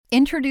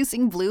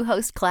Introducing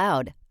Bluehost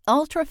Cloud,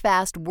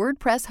 ultra-fast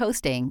WordPress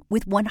hosting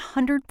with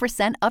 100%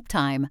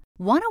 uptime.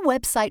 Want a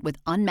website with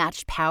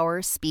unmatched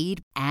power,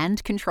 speed,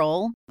 and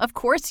control? Of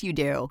course you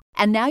do.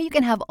 And now you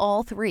can have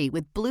all three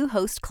with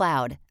Bluehost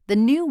Cloud, the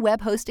new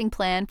web hosting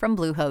plan from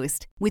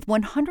Bluehost. With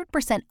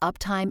 100%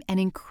 uptime and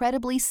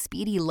incredibly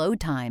speedy load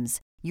times,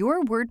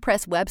 your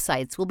WordPress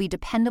websites will be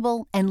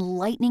dependable and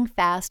lightning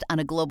fast on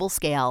a global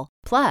scale.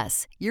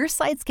 Plus, your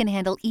sites can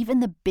handle even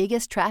the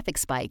biggest traffic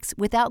spikes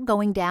without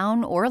going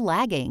down or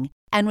lagging.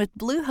 And with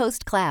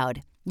Bluehost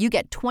Cloud, you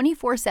get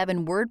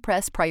 24/7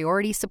 WordPress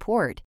priority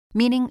support,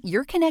 meaning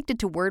you're connected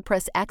to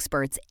WordPress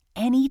experts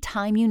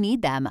anytime you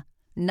need them.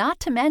 Not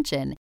to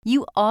mention,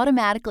 you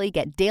automatically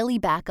get daily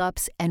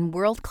backups and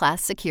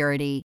world-class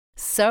security.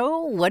 So,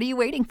 what are you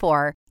waiting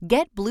for?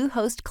 Get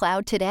Bluehost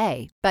Cloud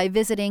today by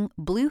visiting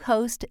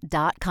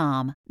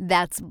Bluehost.com.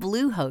 That's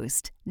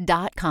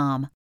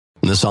Bluehost.com.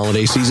 This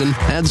holiday season,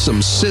 add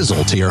some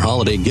sizzle to your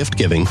holiday gift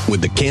giving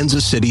with the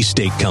Kansas City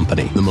Steak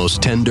Company. The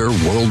most tender,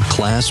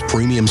 world-class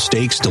premium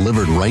steaks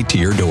delivered right to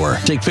your door.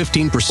 Take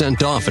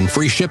 15% off and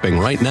free shipping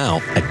right now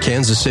at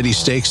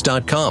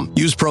kansascitysteaks.com.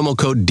 Use promo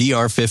code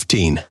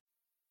DR15.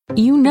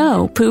 You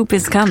know poop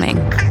is coming,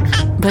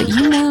 but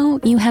you know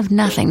you have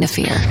nothing to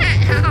fear.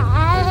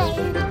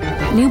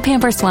 New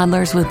Pampers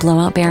Swaddlers with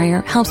Blowout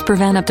Barrier helps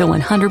prevent up to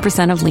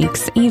 100% of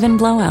leaks, even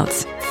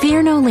blowouts.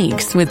 Fear no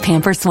leaks with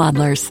Pampers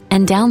Swaddlers.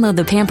 And download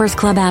the Pampers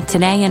Club app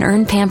today and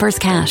earn Pampers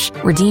Cash.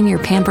 Redeem your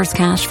Pampers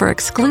Cash for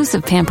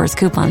exclusive Pampers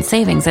coupon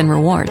savings and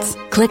rewards.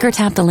 Click or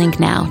tap the link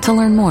now to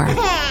learn more.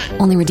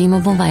 Only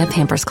redeemable via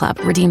Pampers Club.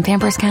 Redeem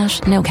Pampers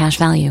Cash, no cash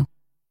value.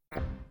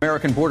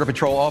 American Border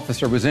Patrol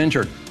officer was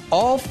injured.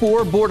 All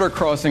 4 border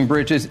crossing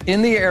bridges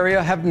in the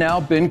area have now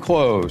been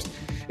closed.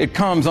 It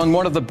comes on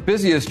one of the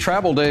busiest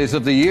travel days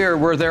of the year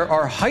where there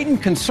are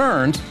heightened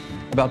concerns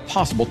about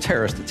possible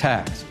terrorist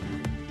attacks.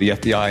 The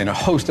FBI and a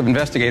host of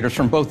investigators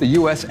from both the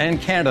U.S. and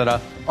Canada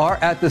are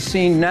at the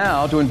scene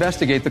now to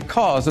investigate the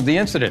cause of the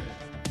incident.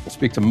 We'll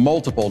speak to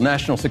multiple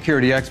national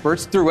security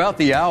experts throughout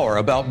the hour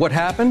about what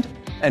happened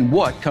and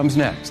what comes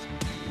next.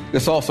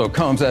 This also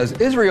comes as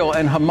Israel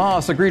and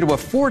Hamas agree to a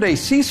 4-day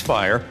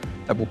ceasefire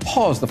that will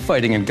pause the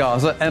fighting in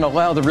Gaza and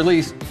allow the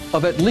release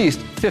of at least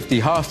 50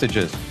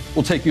 hostages.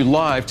 We'll take you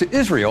live to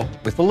Israel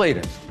with the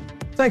latest.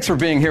 Thanks for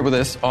being here with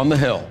us on The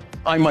Hill.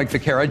 I'm Mike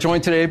Vaquera,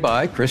 joined today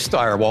by Chris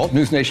Stirewalt,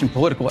 News Nation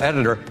political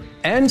editor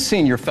and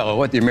senior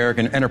fellow at the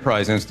American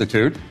Enterprise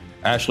Institute,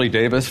 Ashley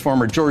Davis,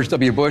 former George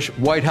W. Bush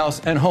White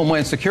House and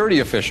Homeland Security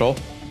official,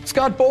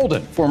 Scott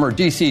Bolden, former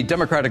D.C.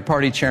 Democratic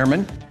Party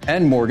chairman,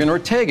 and Morgan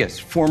Ortagus,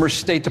 former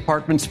State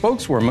Department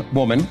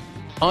spokeswoman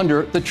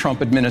under the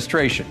Trump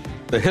administration.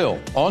 The Hill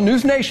on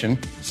News Nation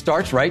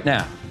starts right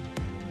now.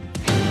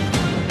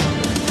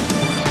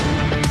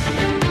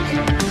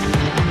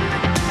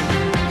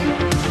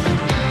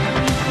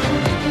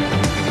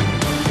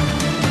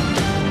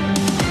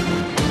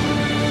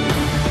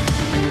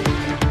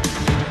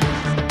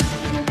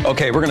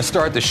 Okay, we're going to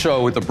start the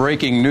show with the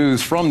breaking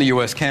news from the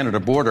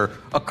U.S.-Canada border.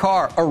 A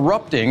car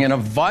erupting in a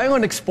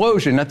violent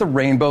explosion at the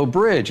Rainbow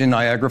Bridge in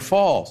Niagara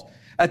Falls.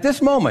 At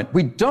this moment,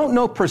 we don't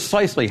know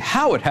precisely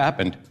how it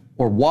happened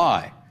or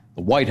why.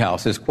 The White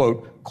House is,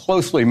 quote,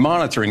 closely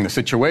monitoring the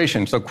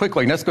situation. So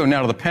quickly, let's go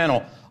now to the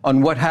panel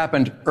on what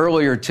happened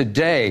earlier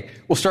today.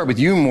 We'll start with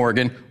you,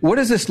 Morgan. What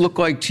does this look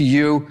like to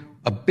you?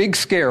 A big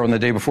scare on the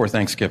day before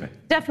Thanksgiving.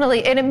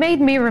 Definitely. And it made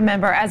me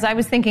remember, as I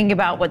was thinking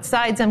about what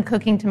sides I'm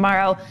cooking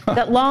tomorrow,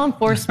 that law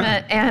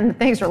enforcement, and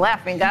thanks for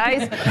laughing,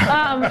 guys.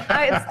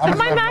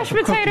 My mashed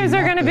potatoes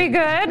are going to be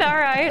good. All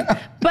right.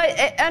 But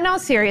in all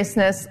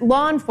seriousness,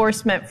 law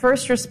enforcement,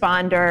 first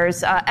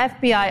responders,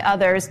 FBI,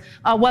 others,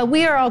 while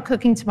we are all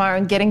cooking tomorrow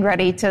and getting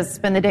ready to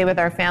spend the day with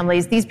our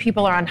families, these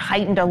people are on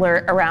heightened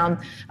alert around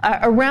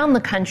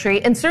the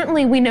country. And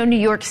certainly we know New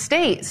York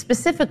State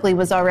specifically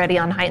was already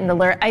on heightened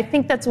alert. I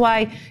think that's why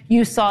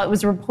you saw it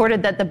was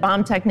reported that the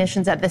bomb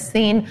technicians at the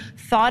scene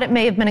thought it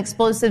may have been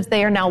explosives.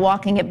 They are now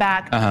walking it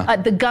back.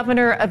 The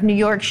governor of New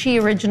York, she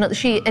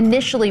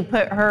initially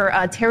put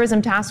her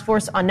terrorism task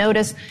force on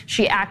notice.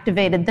 She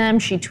activated them.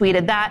 She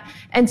tweeted that.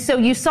 And so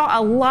you saw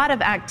a lot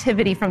of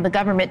activity from the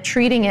government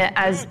treating it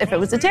as if it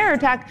was a terror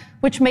attack,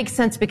 which makes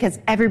sense because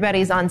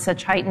everybody's on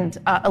such heightened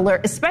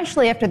alert,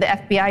 especially after the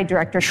FBI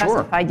director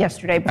testified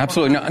yesterday.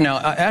 Absolutely. Now,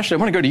 Ashley, I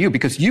want to go to you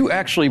because you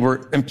actually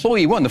were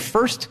employee one, the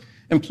first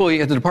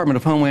employee at the Department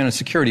of Homeland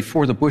Security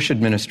for the Bush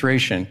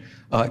administration.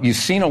 You've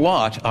seen a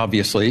lot,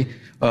 obviously,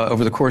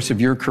 over the course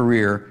of your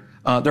career.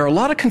 There are a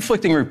lot of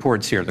conflicting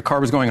reports here. The car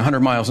was going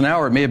 100 miles an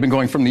hour. It may have been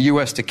going from the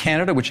U.S. to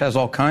Canada, which has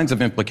all kinds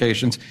of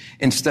implications,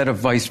 instead of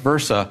vice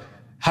versa.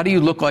 How do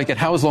you look like it?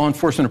 How is law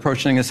enforcement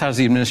approaching this? How is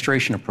the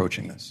administration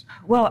approaching this?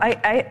 Well,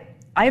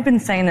 I've been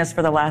saying this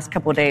for the last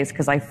couple of days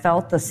because I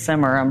felt the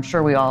simmer, I'm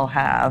sure we all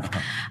have,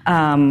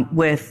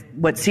 with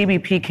what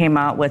CBP came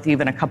out with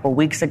even a couple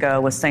weeks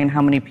ago was saying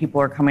how many people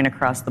are coming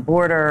across the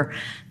border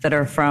that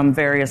are from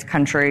various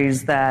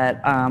countries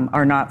that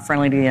are not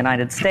friendly to the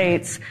United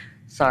States.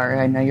 Sorry,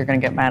 I know you're going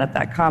to get mad at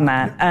that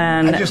comment.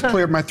 And I just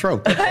cleared my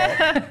throat.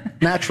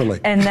 Naturally.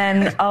 And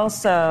then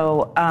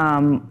also,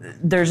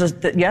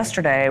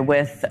 yesterday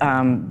with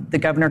the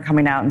governor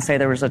coming out and say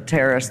there was a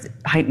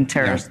heightened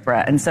terrorist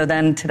threat. And so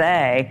then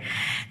today,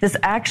 this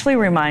actually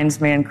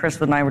reminds me, and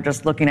Chris and I were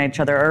just looking at each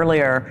other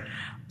earlier,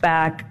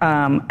 back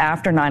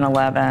after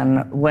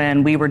 9/11,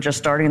 when we were just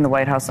starting the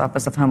White House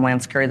Office of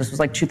Homeland Security, this was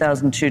like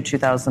 2002,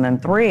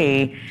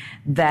 2003,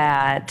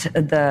 that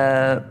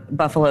the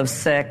Buffalo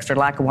 6 or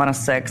Lackawanna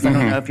 6, I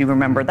don't know if you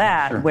remember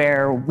that,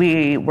 where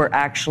we were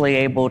actually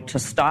able to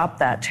stop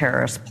that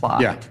terrorist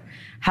plot. Yeah.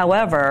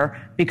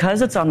 However,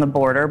 because it's on the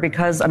border,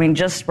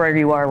 just where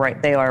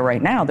they are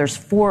right now, there's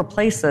 4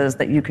 places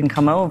that you can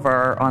come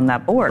over on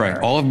that border. Right,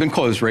 all have been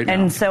closed right now.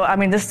 And so,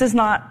 this is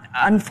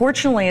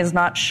unfortunately, is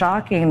not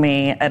shocking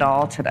me at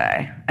all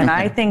today. And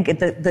I think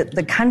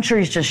the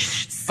country's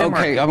just simmering.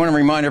 Okay, I want to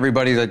remind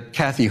everybody that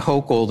Kathy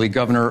Hochul, the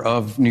governor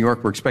of New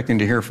York, we're expecting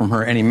to hear from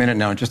her any minute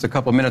now, in just a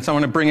couple of minutes. I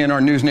want to bring in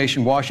our News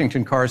Nation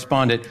Washington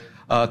correspondent,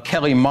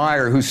 Kelly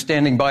Meyer, who's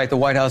standing by at the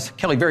White House.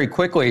 Kelly, very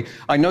quickly,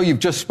 I know you've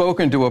just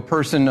spoken to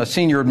a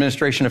senior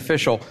administration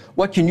official.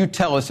 What can you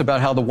tell us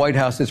about how the White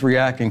House is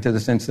reacting to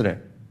this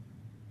incident?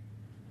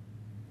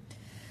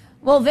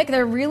 Well, Vic,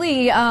 they're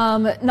really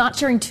not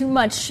sharing too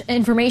much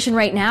information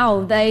right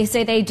now. They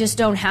say they just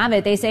don't have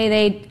it. They say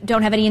they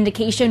don't have any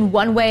indication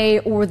one way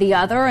or the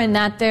other, and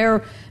that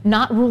they're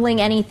not ruling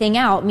anything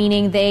out,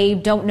 meaning they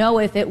don't know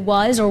if it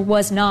was or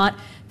was not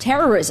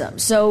terrorism.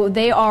 So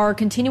they are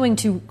continuing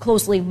to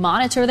closely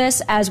monitor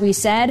this, as we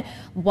said,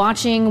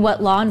 watching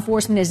what law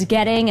enforcement is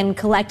getting and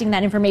collecting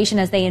that information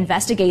as they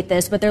investigate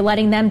this. But they're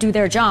letting them do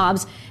their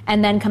jobs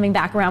and then coming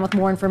back around with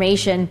more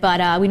information.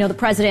 But we know the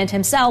president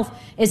himself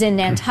is in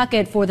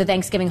Nantucket for the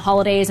Thanksgiving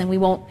holidays, and we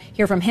won't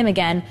hear from him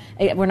again.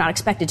 We're not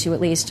expected to, at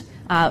least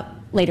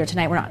later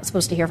tonight. We're not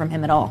supposed to hear from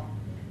him at all.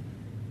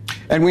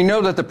 And we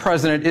know that the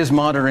president is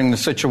monitoring the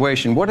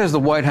situation. What has the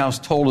White House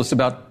told us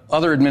about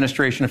other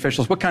administration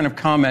officials? What kind of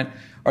comment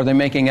are they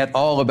making at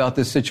all about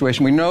this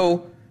situation? We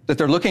know that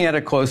they're looking at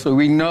it closely.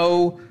 We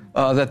know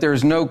that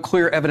there's no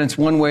clear evidence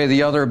one way or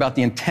the other about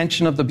the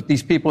intention of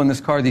these people in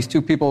this car, these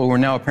 2 people who are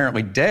now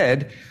apparently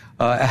dead,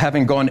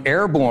 having gone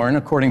airborne,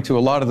 according to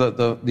a lot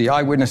of the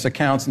eyewitness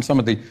accounts and some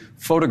of the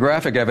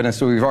photographic evidence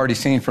that we've already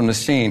seen from the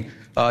scene.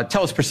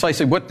 Tell us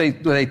precisely what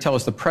they tell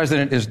us the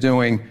president is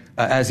doing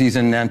as he's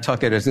in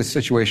Nantucket as this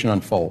situation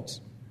unfolds.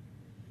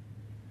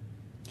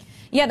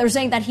 Yeah, they're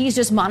saying that he's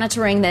just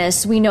monitoring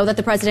this. We know that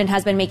the president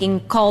has been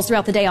making calls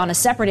throughout the day on a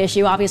separate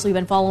issue. Obviously, we've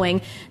been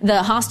following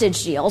the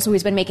hostage deal, so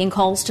he's been making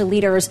calls to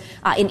leaders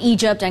in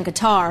Egypt and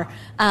Qatar.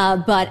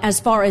 But as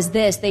far as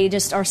this, they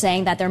just are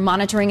saying that they're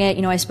monitoring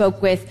it. I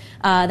spoke with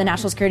the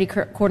National Security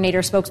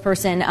Coordinator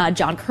spokesperson,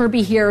 John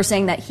Kirby here,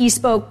 saying that he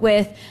spoke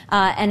with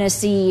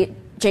NSC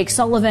Jake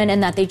Sullivan,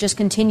 and that they just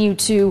continue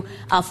to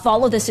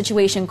follow the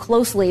situation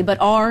closely, but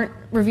aren't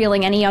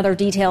revealing any other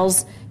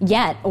details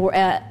yet, or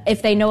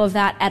if they know of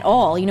that at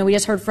all. We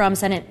just heard from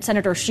Senator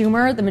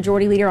Schumer, the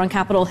majority leader on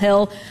Capitol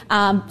Hill,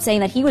 saying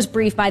that he was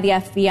briefed by the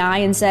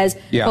FBI and says,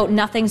 quote,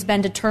 nothing's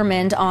been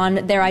determined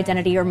on their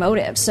identity or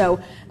motive.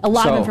 So a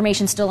lot of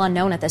information still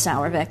unknown at this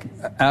hour, Vic.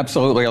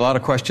 Absolutely. A lot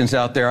of questions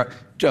out there.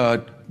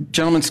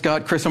 Gentlemen,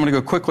 Scott, Chris, I'm going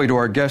to go quickly to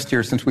our guest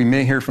here since we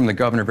may hear from the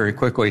governor very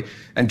quickly.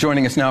 And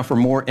joining us now for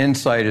more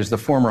insight is the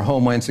former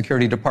Homeland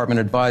Security Department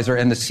advisor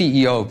and the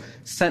CEO of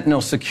Sentinel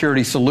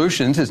Security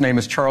Solutions. His name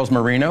is Charles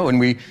Marino, and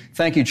we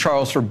thank you,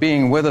 Charles, for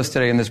being with us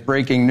today in this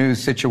breaking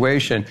news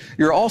situation.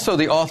 You're also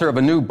the author of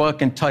a new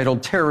book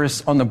entitled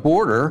Terrorists on the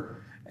Border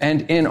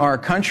and in Our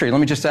Country.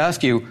 Let me just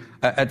ask you,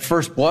 at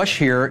first blush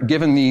here,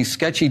 given the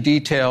sketchy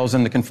details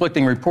and the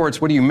conflicting reports,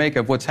 what do you make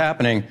of what's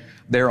happening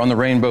there on the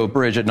Rainbow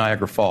Bridge at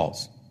Niagara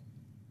Falls?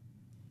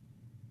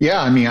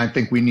 Yeah, I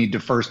think we need to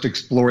first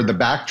explore the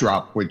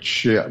backdrop,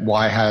 which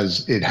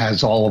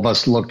has all of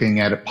us looking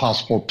at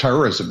possible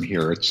terrorism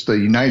here. It's the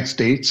United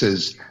States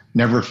has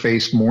never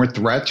faced more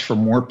threats from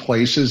more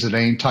places at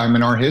any time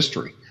in our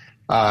history.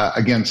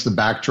 Against the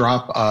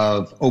backdrop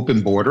of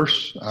open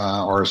borders,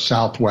 our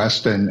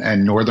southwest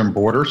and northern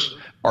borders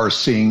are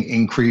seeing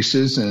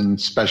increases in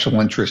special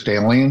interest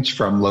aliens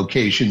from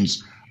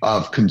locations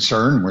of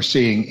concern. We're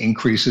seeing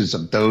increases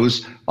of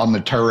those on the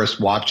terrorist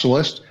watch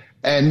list.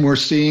 And we're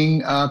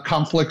seeing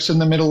conflicts in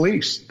the Middle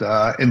East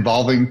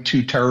involving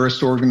 2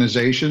 terrorist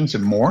organizations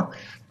and more,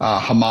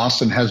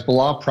 Hamas and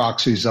Hezbollah,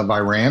 proxies of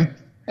Iran.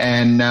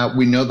 And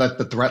we know that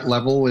the threat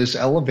level is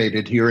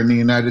elevated here in the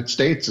United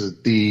States.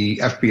 The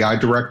FBI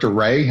Director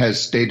Wray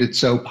has stated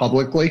so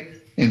publicly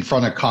in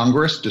front of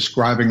Congress,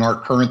 describing our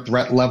current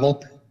threat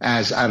level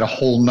as at a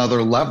whole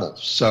nother level.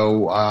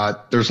 So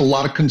there's a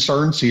lot of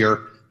concerns here.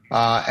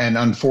 And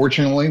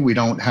unfortunately, we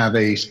don't have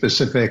a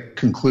specific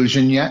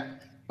conclusion yet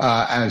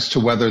as to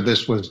whether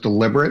this was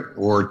deliberate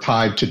or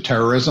tied to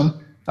terrorism.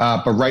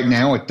 But right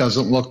now, it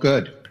doesn't look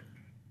good.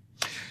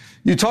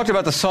 You talked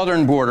about the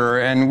southern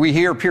border, and we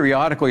hear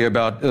periodically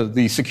about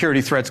the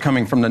security threats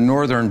coming from the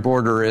northern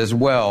border as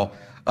well.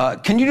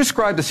 Can you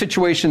describe the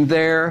situation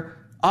there?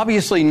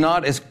 Obviously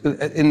not as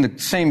in the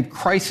same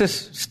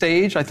crisis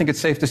stage, I think it's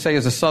safe to say,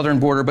 as the southern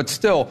border, but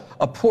still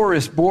a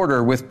porous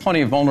border with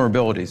plenty of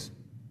vulnerabilities.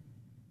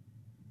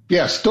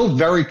 Yeah, still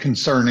very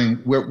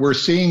concerning. We're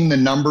seeing the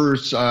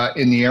numbers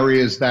in the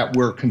areas that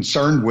we're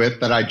concerned with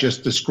that I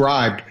just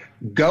described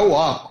go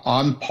up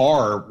on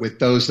par with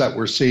those that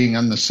we're seeing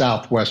on the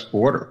southwest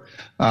border.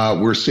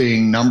 We're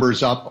seeing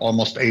numbers up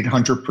almost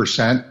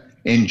 800%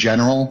 in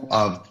general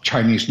of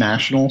Chinese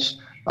nationals.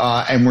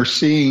 And we're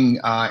seeing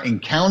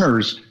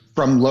encounters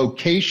from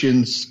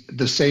locations,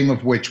 the same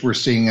of which we're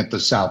seeing at the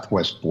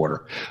southwest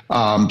border.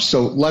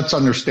 So let's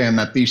understand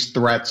that these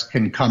threats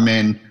can come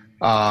in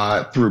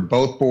through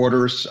both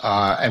borders,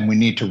 and we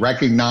need to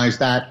recognize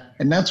that.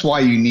 And that's why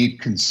you need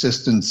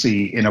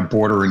consistency in a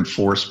border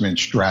enforcement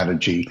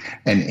strategy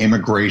and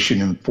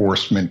immigration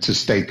enforcement to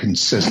stay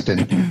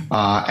consistent.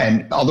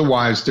 And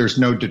otherwise, there's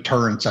no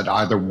deterrence at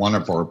either one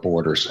of our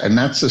borders. And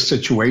that's the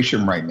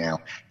situation right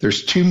now.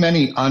 There's too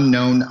many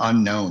unknown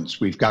unknowns.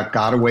 We've got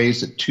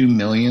gotaways at 2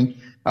 million.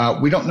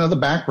 We don't know the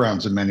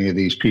backgrounds of many of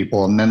these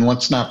people. And then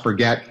let's not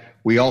forget,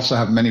 we also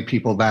have many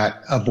people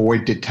that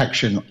avoid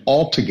detection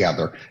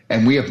altogether.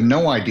 And we have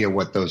no idea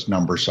what those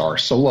numbers are.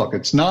 So look,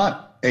 it's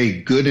not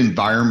a good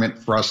environment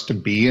for us to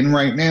be in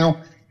right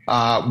now,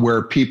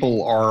 where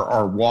people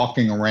are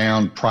walking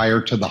around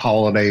prior to the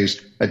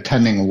holidays,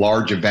 attending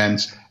large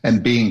events,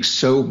 and being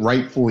so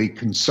rightfully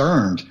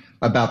concerned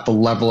about the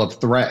level of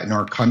threat in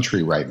our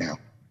country right now.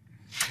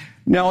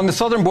 Now, on the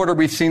southern border,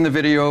 we've seen the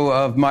video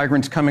of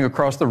migrants coming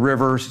across the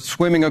river,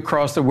 swimming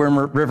across the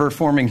river,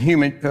 forming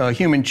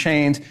human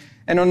chains.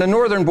 And on the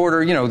northern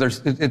border, you know,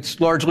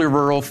 it's largely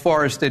rural,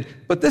 forested,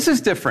 but this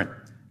is different.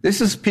 This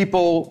is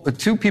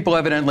two people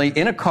evidently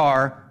in a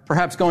car,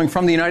 perhaps going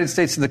from the United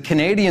States to the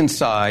Canadian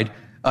side,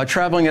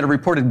 traveling at a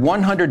reported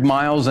 100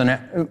 miles and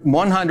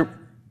Mr.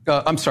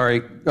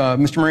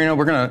 Marino,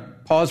 we're going to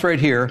pause right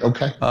here.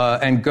 Okay.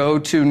 And go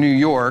to New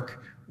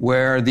York,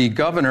 where the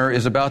governor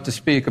is about to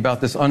speak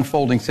about this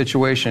unfolding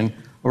situation.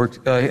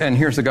 And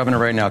here's the governor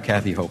right now,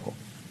 Kathy Hochul.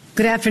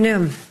 Good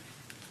afternoon.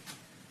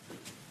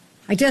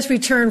 I just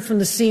returned from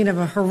the scene of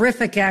a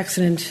horrific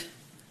accident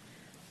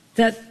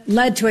that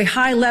led to a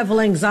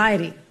high-level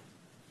anxiety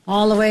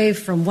all the way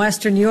from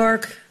Western New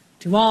York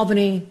to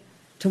Albany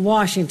to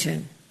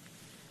Washington.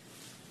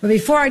 But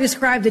before I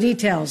describe the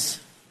details,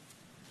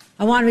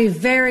 I want to be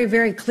very,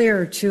 very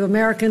clear to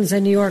Americans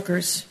and New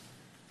Yorkers.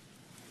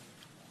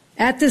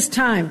 At this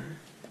time,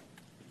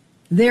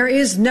 there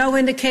is no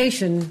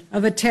indication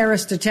of a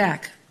terrorist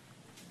attack.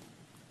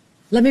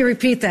 Let me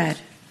repeat that.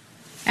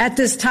 At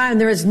this time,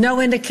 there is no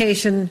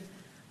indication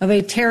of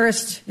a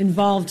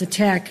terrorist-involved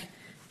attack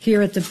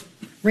here at the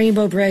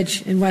Rainbow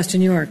Bridge in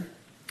Western New York.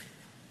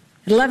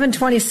 At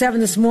 11:27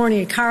 this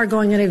morning, a car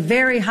going at a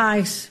very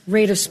high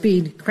rate of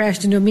speed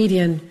crashed into a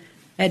median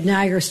at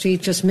Niagara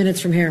Street just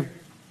minutes from here.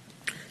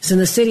 It's in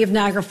the city of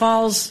Niagara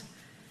Falls,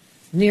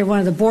 near one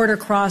of the border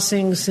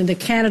crossings into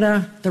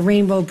Canada, the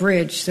Rainbow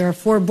Bridge. There are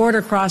 4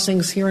 border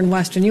crossings here in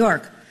Western New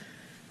York.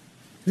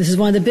 This is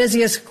one of the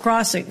busiest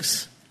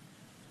crossings,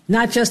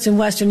 not just in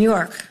Western New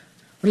York,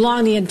 but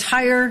along the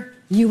entire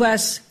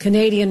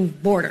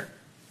U.S.-Canadian border.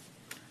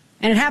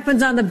 And it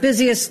happens on the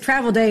busiest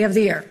travel day of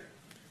the year.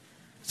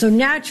 So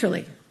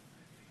naturally,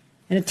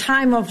 in a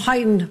time of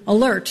heightened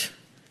alert,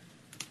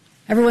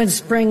 everyone's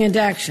sprang into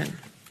action.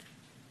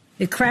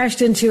 It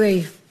crashed into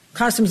a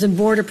Customs and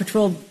Border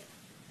Patrol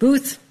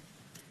booth,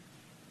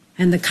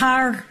 and the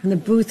car and the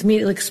booth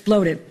immediately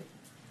exploded.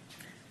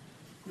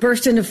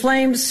 Burst into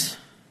flames.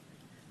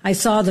 I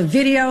saw the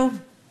video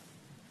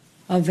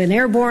of an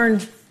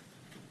airborne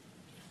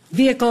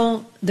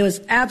vehicle that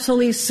was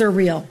absolutely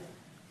surreal.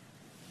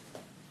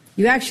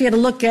 You actually had to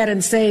look at it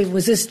and say,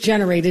 was this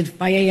generated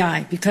by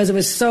AI? Because it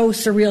was so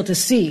surreal to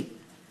see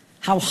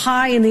how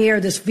high in the air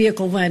this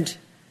vehicle went,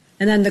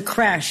 and then the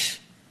crash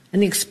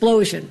and the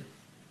explosion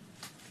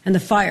and the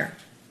fire.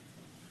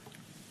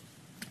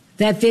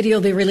 That video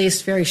will be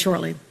released very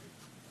shortly.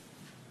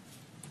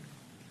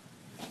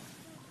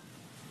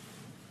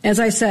 As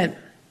I said,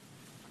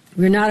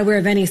 we're not aware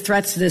of any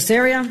threats to this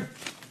area,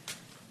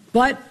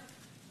 but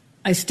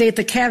I state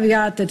the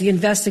caveat that the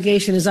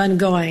investigation is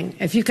ongoing.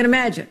 If you can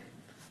imagine,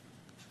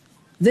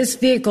 this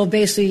vehicle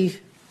basically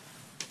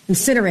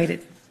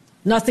incinerated.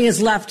 Nothing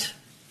is left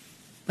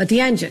but the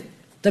engine.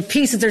 The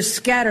pieces are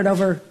scattered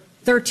over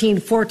 13,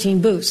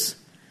 14 booths.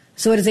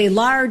 So it is a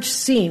large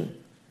scene,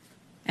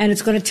 and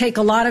it's going to take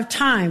a lot of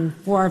time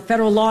for our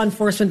federal law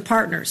enforcement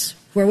partners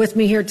who are with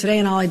me here today,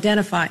 and I'll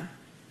identify,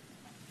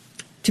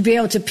 to be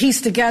able to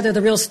piece together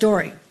the real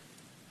story,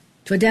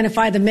 to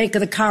identify the make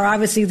of the car.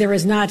 Obviously, there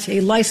is not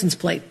a license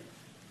plate.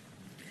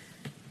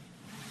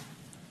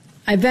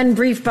 I've been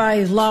briefed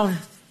by law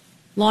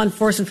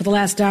enforcement for the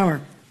last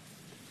hour.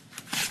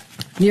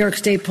 New York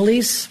State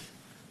Police,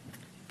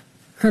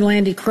 Colonel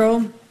Andy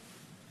Crow,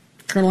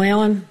 Colonel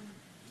Allen,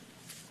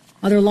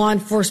 other law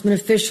enforcement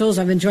officials.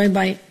 I've been joined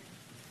by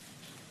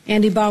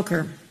Andy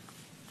Bowker,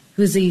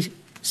 who's the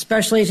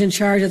special agent in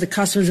charge of the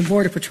Customs and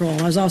Border Patrol.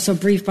 I was also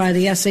briefed by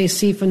the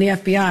SAC from the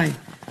FBI.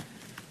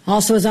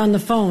 Also is on the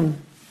phone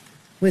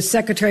with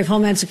Secretary of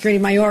Homeland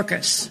Security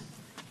Mayorkas.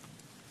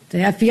 The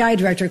FBI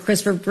Director,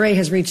 Christopher Wray,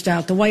 has reached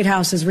out. The White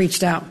House has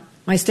reached out.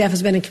 My staff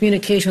has been in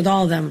communication with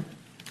all of them.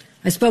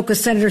 I spoke with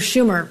Senator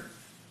Schumer,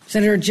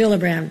 Senator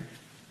Gillibrand,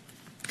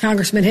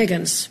 Congressman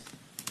Higgins,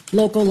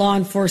 local law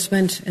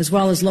enforcement, as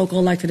well as local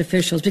elected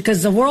officials,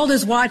 because the world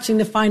is watching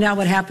to find out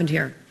what happened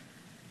here.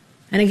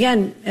 And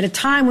again, at a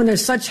time when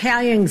there's such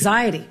high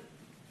anxiety,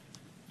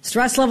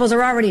 stress levels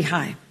are already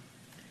high,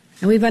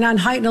 and we've been on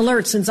heightened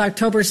alert since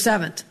October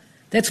 7th.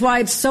 That's why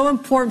it's so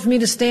important for me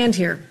to stand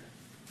here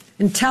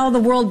and tell the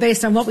world,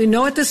 based on what we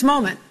know at this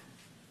moment,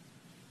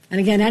 and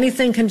again,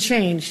 anything can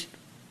change,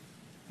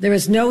 there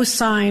is no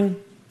sign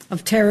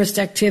of terrorist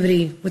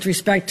activity with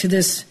respect to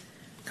this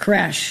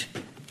crash.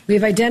 We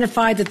have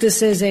identified that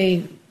this is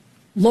a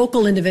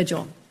local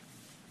individual,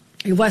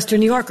 a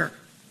Western New Yorker.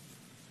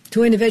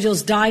 2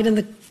 individuals died in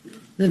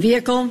the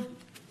vehicle.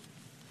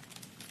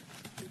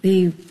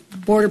 The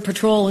Border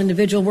Patrol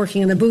individual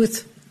working in the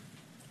booth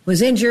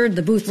was injured.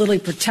 The booth literally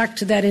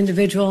protected that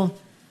individual.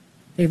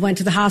 They went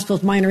to the hospital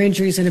with minor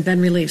injuries and have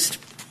been released.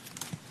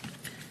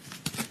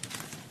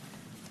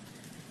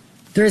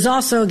 There is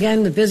also,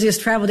 again, the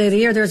busiest travel day of the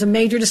year. There's a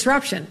major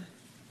disruption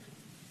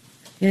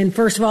in,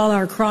 first of all,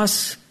 our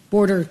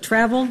cross-border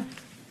travel.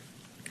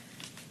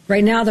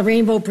 Right now, the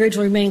Rainbow Bridge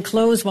will remain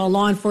closed while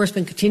law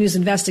enforcement continues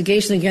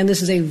investigation. Again,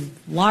 this is a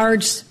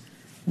large,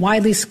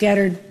 widely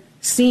scattered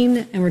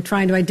scene, and we're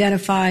trying to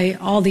identify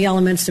all the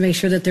elements to make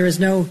sure that there is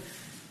no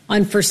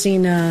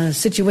unforeseen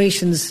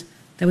situations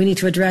that we need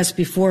to address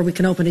before we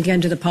can open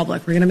again to the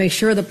public. We're going to make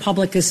sure the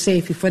public is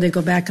safe before they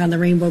go back on the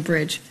Rainbow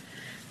Bridge.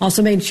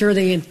 Also made sure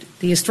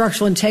the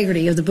structural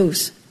integrity of the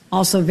booths,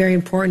 also very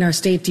important. Our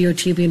state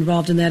DOT will be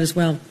involved in that as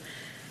well.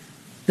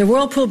 The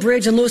Whirlpool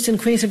Bridge and Lewiston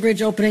Queenston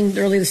Bridge opening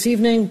early this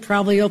evening,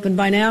 probably open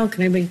by now.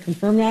 Can anybody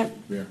confirm that?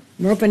 Yeah.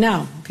 We're open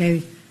now.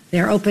 Okay. They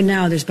are open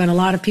now. There's been a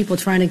lot of people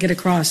trying to get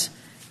across.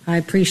 I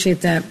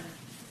appreciate that.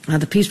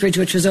 The Peace Bridge,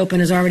 which was open,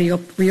 is already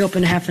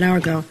reopened a half an hour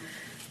ago.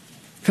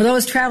 For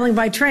those traveling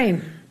by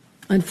train,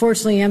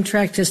 unfortunately,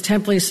 Amtrak has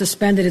temporarily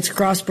suspended its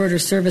cross-border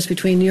service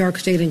between New York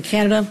State and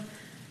Canada.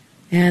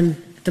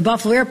 And the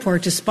Buffalo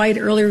Airport, despite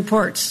early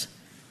reports,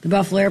 the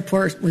Buffalo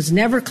Airport was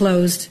never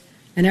closed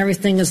and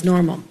everything is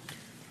normal.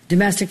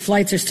 Domestic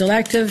flights are still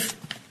active.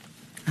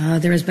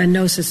 There has been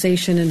no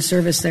cessation in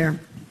service there.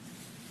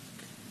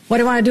 What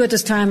I want to do at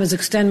this time is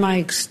extend my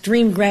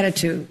extreme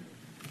gratitude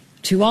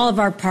to all of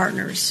our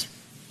partners,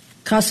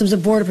 Customs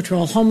and Border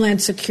Patrol,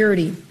 Homeland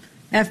Security,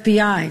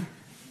 FBI,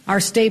 our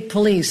state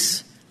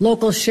police,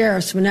 local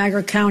sheriffs,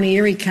 Niagara County,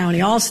 Erie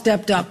County, all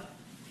stepped up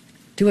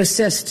to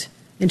assist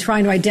in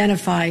trying to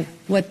identify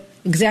what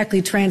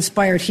exactly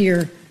transpired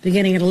here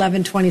beginning at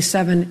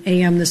 11:27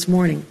 a.m. this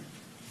morning.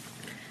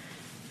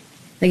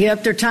 They gave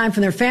up their time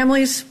from their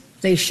families.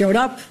 They showed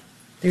up.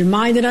 They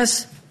reminded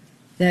us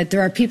that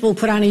there are people who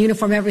put on a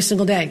uniform every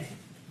single day,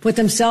 put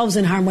themselves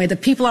in harm's way. The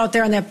people out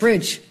there on that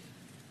bridge,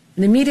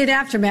 in the immediate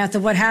aftermath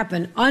of what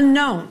happened,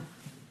 unknown,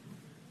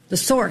 the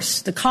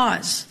source, the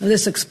cause of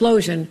this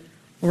explosion,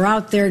 were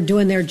out there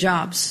doing their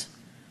jobs.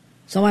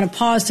 So I want to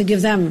pause to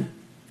give them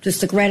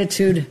just the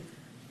gratitude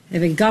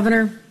of a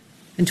governor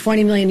and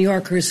 20 million New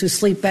Yorkers who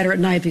sleep better at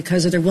night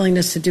because of their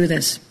willingness to do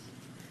this.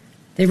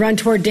 They run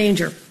toward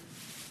danger.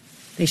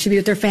 They should be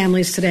with their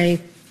families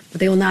today, but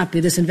they will not be.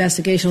 This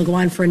investigation will go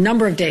on for a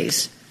number of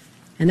days,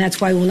 and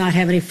that's why we will not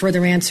have any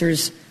further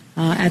answers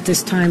at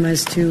this time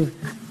as to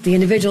the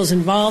individuals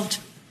involved,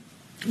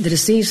 the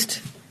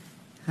deceased,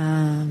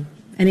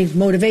 any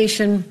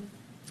motivation,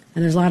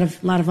 and there's a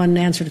lot of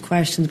unanswered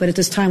questions. But at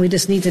this time, we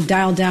just need to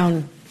dial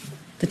down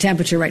the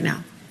temperature right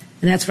now.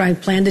 And that's what I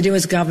plan to do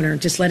as governor.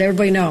 Just let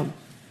everybody know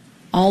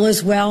all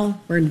is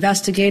well. We're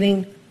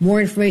investigating.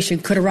 More information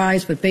could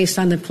arise, but based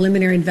on the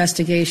preliminary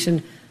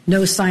investigation,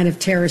 no sign of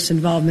terrorist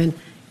involvement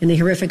in the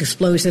horrific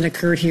explosion that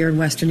occurred here in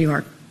Western New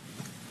York.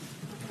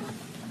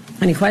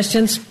 Any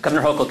questions?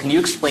 Governor Hochul, can you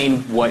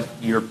explain what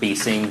you're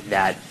basing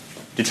that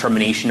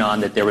determination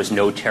on, that there was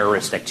no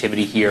terrorist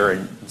activity here,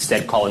 and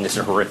instead calling this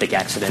a horrific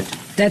accident?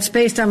 That's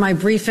based on my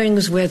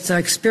briefings with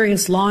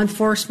experienced law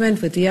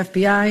enforcement, with the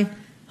FBI,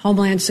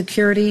 Homeland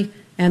Security,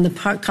 and the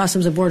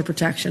Customs and Border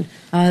Protection.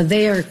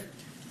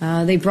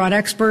 They brought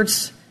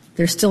experts.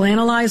 They're still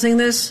analyzing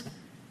this,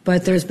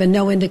 but there's been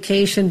no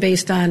indication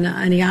based on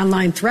any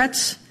online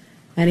threats,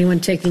 anyone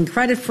taking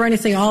credit for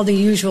anything, all the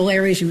usual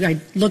areas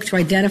you look to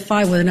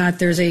identify whether or not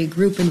there's a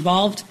group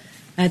involved.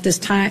 At this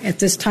time, you're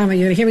going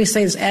to hear me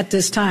say this at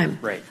this time,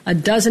 right, a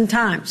dozen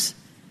times,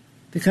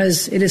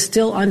 because it is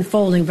still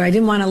unfolding. But I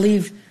didn't want to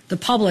leave the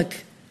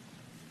public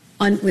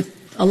with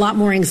a lot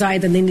more anxiety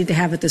than they need to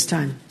have at this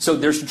time. So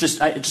I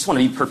just want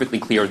to be perfectly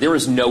clear. There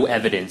is no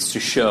evidence to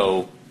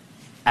show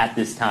at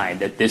this time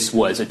that this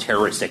was a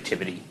terrorist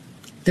activity.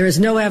 There is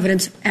no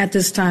evidence at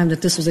this time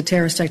that this was a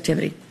terrorist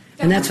activity.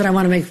 And that's what I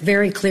want to make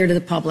very clear to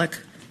the public,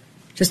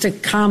 just to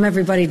calm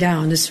everybody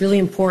down. This is really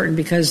important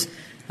because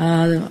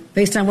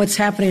based on what's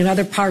happening in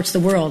other parts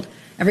of the world,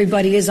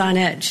 everybody is on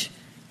edge.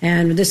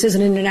 And this is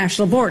an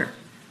international border.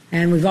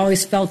 And we've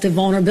always felt the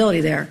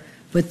vulnerability there.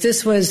 But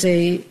this was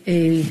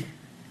a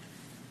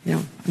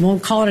I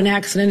won't call it an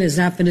accident. It has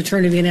not been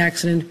determined to be an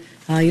accident.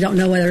 You don't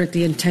know whether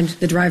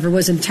the driver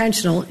was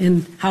intentional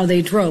in how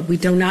they drove. We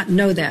do not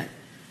know that.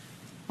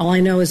 All I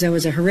know is there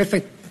was a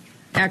horrific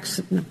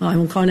accident. Well, I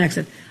won't call it an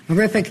accident. A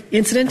horrific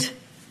incident,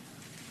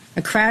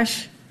 a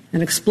crash,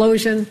 an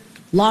explosion,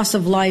 loss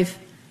of life,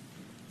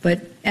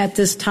 but at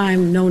this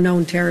time, no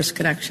known terrorist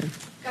connection.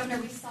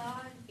 Governor, we saw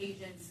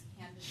agents.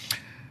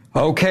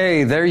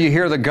 Okay, there you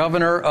hear the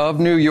governor of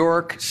New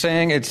York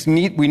saying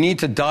we need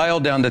to dial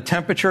down the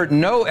temperature.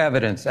 No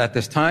evidence at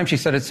this time. She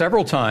said it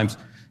several times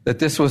that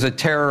this was a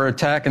terror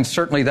attack, and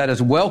certainly that is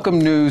welcome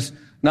news,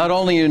 not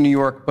only in New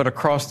York, but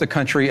across the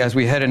country as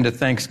we head into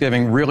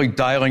Thanksgiving, really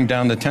dialing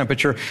down the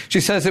temperature.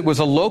 She says it was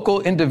a local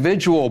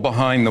individual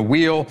behind the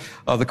wheel.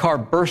 The car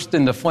burst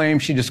into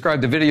flames. She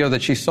described the video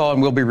that she saw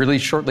and will be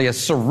released shortly as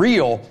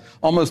surreal,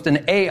 almost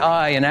an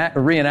AI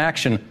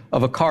reenaction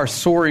of a car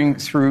soaring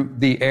through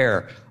the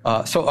air.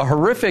 So a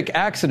horrific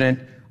accident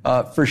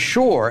for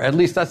sure. At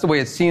least that's the way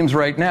it seems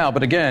right now.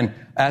 But again,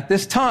 at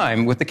this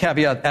time, with the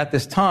caveat, at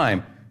this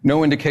time,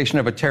 no indication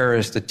of a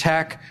terrorist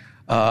attack.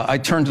 I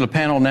turn to the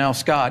panel now.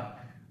 Scott,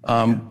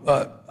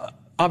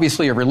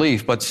 obviously a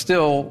relief, but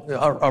still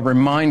a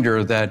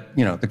reminder that,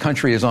 the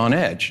country is on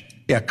edge.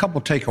 Yeah, a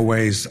couple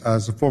takeaways.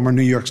 As a former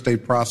New York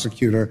State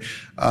prosecutor,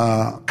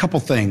 a couple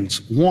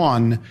things.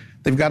 One,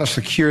 they've got to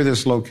secure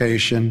this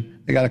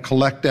location. They got to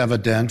collect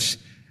evidence.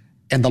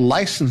 And the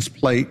license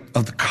plate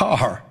of the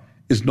car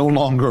is no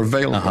longer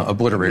available.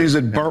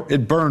 Obliterated.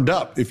 It burned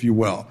up, if you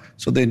will.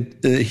 So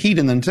the heat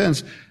and the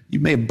intense, you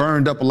may have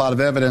burned up a lot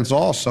of evidence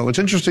also. It's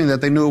interesting that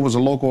they knew it was a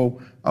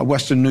local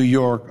Western New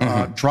York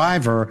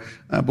driver,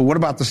 but what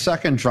about the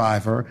second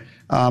driver?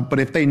 But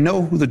if they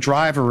know who the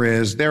driver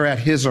is, they're at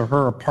his or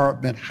her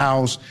apartment,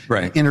 house,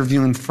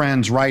 interviewing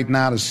friends right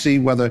now to see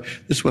whether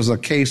this was a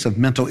case of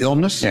mental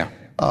illness. Yeah.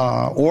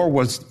 Or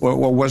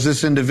was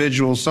this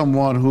individual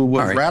someone who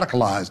was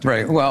radicalized?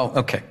 Right. Well,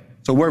 okay.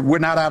 So we're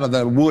not out of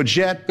the woods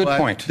yet. Good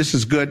point. This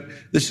is good.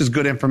 This is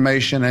good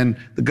information, and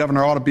the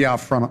governor ought to be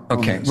out front.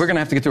 Okay, we're going to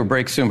have to get to a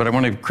break soon, but I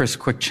want to give Chris a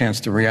quick chance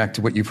to react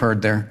to what you've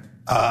heard there.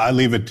 I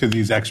leave it to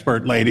these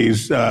expert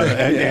ladies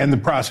and the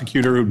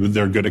prosecutor with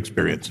their good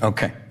experience.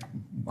 Okay.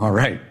 All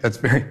right. That's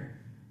very,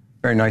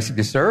 very nice of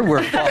you, sir.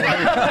 We're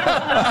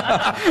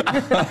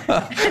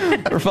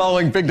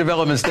following big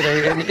developments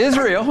today in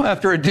Israel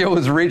after a deal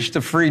was reached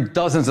to free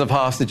dozens of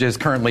hostages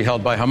currently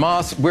held by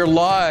Hamas. We're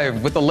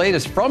live with the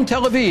latest from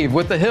Tel Aviv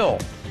with The Hill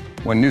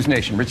when News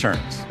Nation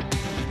returns.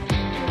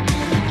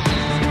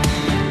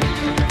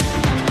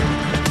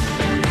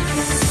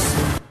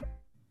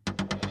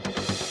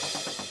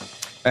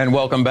 And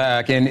welcome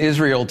back. In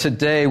Israel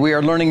today, we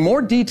are learning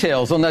more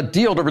details on that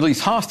deal to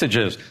release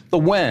hostages, the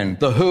when,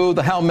 the who,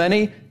 the how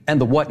many, and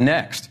the what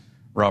next.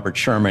 Robert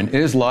Sherman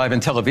is live in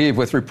Tel Aviv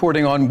with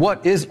reporting on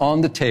what is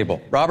on the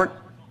table. Robert?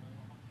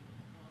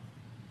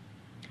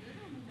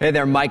 Hey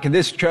there, Mike.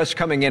 This just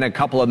coming in a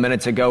couple of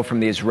minutes ago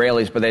from the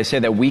Israelis, but they say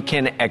that we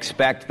can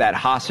expect that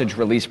hostage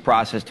release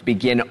process to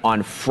begin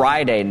on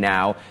Friday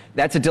now.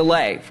 That's a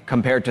delay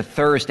compared to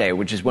Thursday,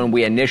 which is when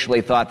we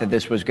initially thought that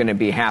this was going to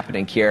be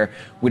happening here.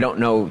 We don't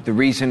know the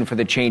reason for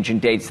the change in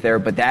dates there,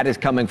 but that is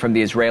coming from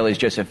the Israelis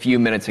just a few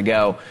minutes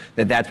ago,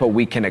 that's what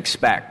we can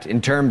expect. In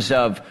terms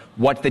of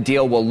what the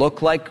deal will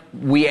look like,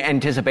 we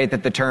anticipate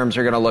that the terms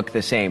are going to look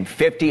the same.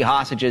 50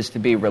 hostages to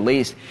be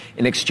released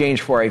in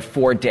exchange for a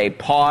 4-day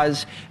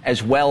pause,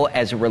 as well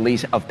as a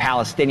release of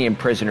Palestinian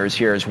prisoners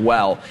here as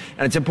well.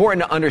 And it's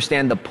important to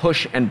understand the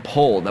push and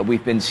pull that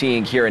we've been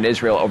seeing here in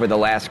Israel over the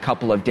last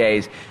couple of days.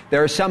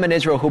 There are some in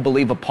Israel who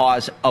believe a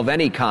pause of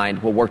any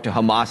kind will work to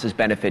Hamas's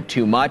benefit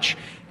too much,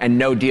 and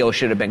no deal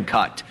should have been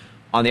cut.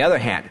 On the other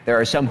hand, there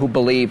are some who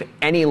believe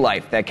any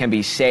life that can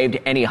be saved,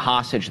 any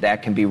hostage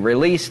that can be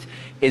released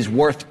is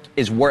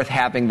worth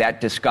having that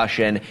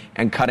discussion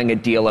and cutting a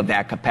deal of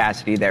that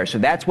capacity there. So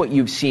that's what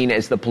you've seen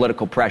as the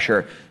political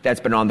pressure that's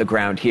been on the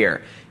ground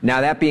here.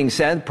 Now, that being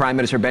said, Prime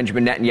Minister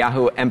Benjamin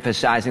Netanyahu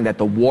emphasizing that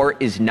the war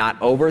is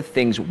not over.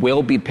 Things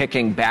will be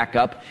picking back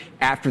up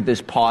after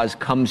this pause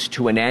comes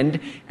to an end.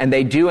 And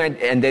they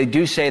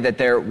do say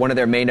that one of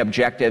their main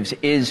objectives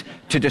is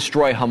to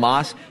destroy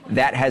Hamas.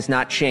 That has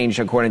not changed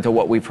according to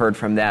what we've heard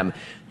from them.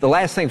 The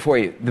last thing for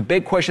you, the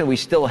big question we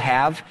still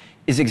have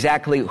is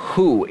exactly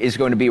who is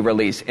going to be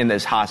released in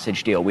this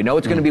hostage deal. We know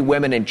it's going to be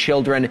women and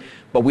children,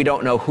 but we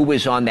don't know who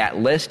is on that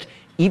list.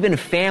 Even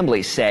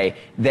families say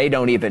they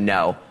don't even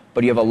know.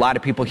 But you have a lot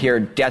of people here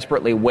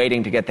desperately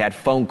waiting to get that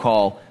phone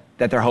call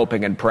that they're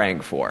hoping and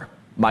praying for.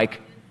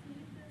 Mike?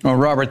 Well,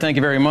 Robert, thank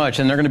you very much.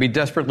 And they're going to be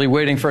desperately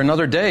waiting for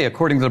another day,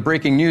 according to the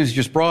breaking news you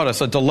just brought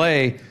us, a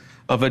delay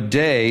of a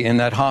day in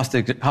that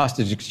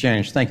hostage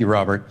exchange. Thank you,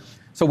 Robert.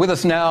 So with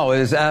us now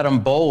is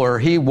Adam Bowler.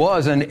 He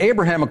was an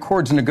Abraham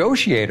Accords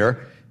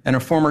negotiator and a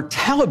former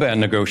Taliban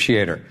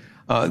negotiator.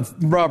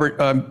 Robert,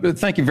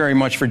 thank you very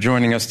much for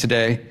joining us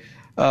today.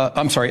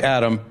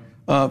 Adam.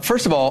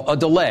 First of all, a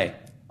delay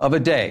of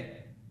a day.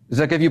 Does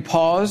that give you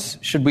pause?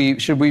 Should we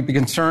be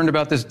concerned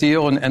about this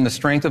deal and the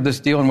strength of this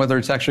deal and whether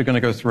it's actually going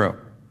to go through?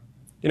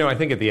 I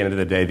think at the end of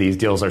the day, these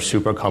deals are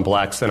super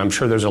complex, and I'm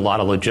sure there's a lot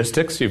of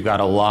logistics. You've got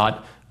a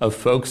lot of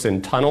folks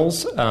in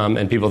tunnels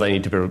and people that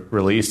need to be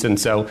released. And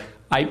so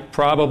I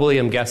probably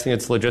am guessing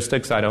it's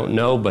logistics. I don't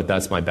know, but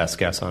that's my best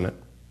guess on it.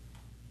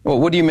 Well,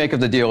 what do you make of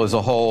the deal as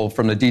a whole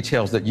from the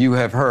details that you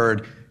have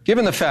heard,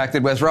 given the fact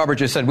that, as Robert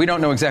just said, we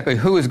don't know exactly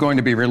who is going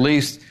to be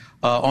released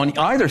on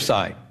either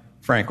side,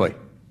 frankly?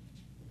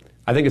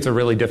 I think it's a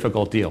really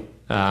difficult deal.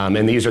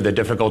 And these are the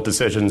difficult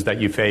decisions that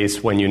you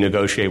face when you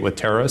negotiate with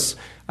terrorists.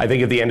 I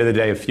think at the end of the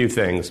day, a few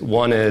things.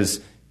 One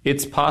is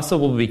it's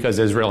possible because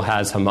Israel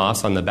has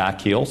Hamas on the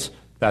back heels.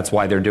 That's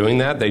why they're doing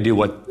that. They do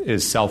what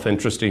is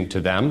self-interesting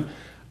to them.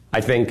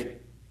 I think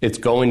it's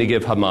going to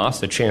give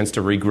Hamas a chance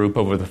to regroup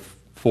over the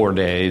 4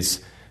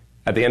 days.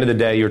 At the end of the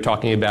day, you're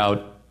talking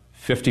about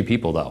 50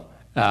 people, though,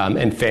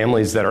 and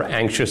families that are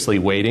anxiously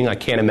waiting. I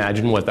can't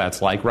imagine what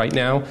that's like right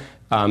now.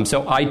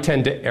 So I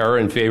tend to err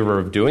in favor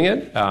of doing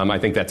it. I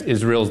think that's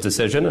Israel's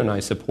decision, and I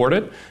support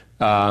it.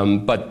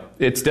 But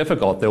it's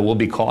difficult. There will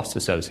be costs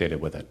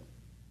associated with it.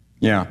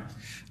 Yeah.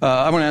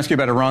 I want to ask you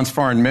about Iran's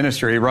foreign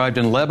ministry. It arrived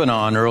in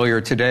Lebanon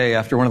earlier today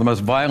after one of the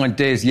most violent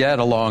days yet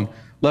along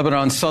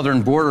Lebanon's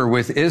southern border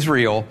with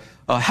Israel.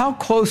 How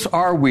close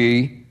are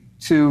we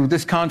to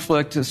this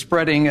conflict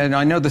spreading? And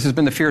I know this has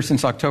been the fear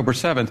since October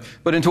 7th,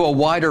 but into a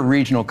wider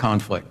regional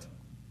conflict.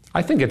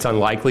 I think it's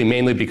unlikely,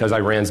 mainly because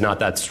Iran's not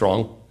that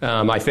strong.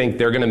 I think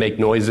they're going to make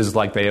noises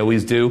like they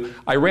always do.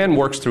 Iran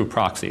works through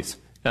proxies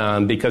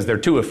because they're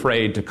too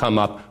afraid to come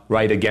up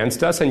right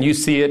against us. And you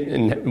see it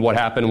in what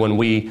happened when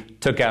we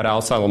took out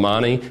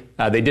al-Soleimani.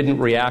 They didn't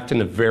react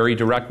in a very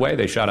direct way.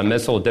 They shot a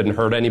missile. It didn't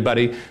hurt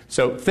anybody.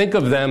 So think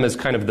of them as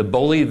kind of the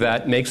bully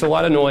that makes a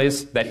lot of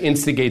noise, that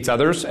instigates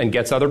others and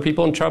gets other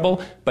people in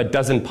trouble, but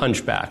doesn't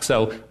punch back.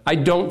 So I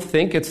don't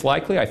think it's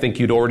likely. I think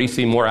you'd already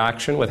see more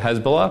action with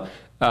Hezbollah.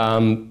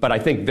 But I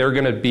think they're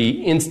going to be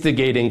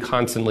instigating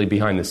constantly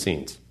behind the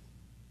scenes.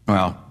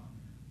 Wow.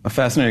 A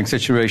fascinating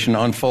situation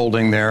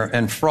unfolding there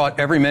and fraught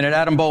every minute.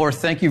 Adam Boehler,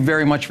 thank you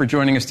very much for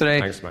joining us today.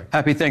 Thanks, Mike.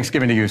 Happy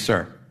Thanksgiving to you,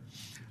 sir.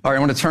 All right, I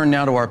want to turn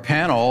now to our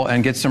panel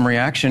and get some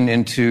reaction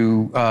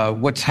into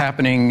what's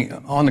happening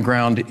on the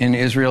ground in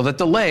Israel. That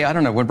delay, I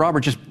don't know, when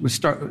Robert just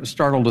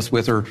startled us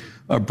with or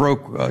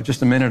broke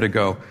just a minute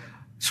ago,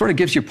 sort of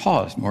gives you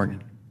pause,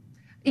 Morgan.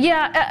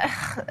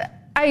 Yeah,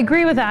 I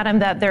agree with Adam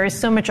that there is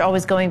so much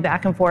always going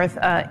back and forth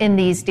in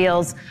these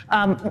deals.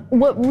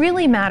 What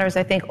really matters,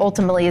 I think,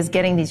 ultimately is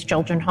getting these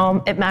children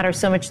home. It matters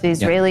so much to the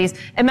Israelis.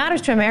 Yeah. It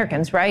matters to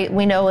Americans, right?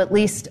 We know at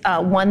least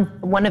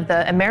one of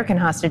the American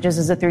hostages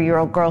is a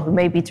 3-year-old girl who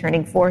may be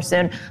turning 4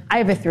 soon. I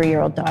have a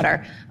 3-year-old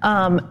daughter.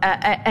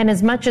 And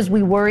as much as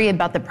we worry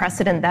about the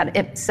precedent that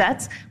it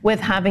sets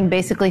with having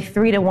basically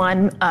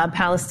 3-to-1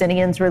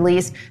 Palestinians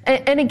released,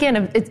 and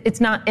again,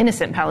 it's not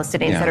innocent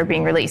Palestinians that are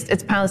being released.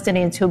 It's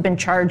Palestinians who have been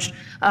charged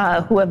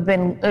who have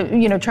been,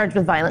 charged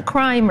with violent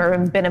crime or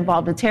have been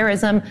involved with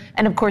terrorism.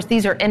 And of course,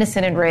 these are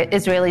innocent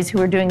Israelis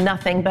who are doing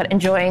nothing but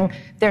enjoying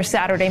their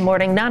Saturday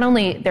morning, not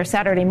only their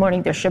Saturday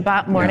morning, their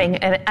Shabbat morning,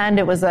 and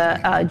it was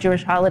a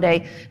Jewish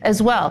holiday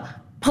as well.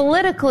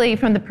 Politically,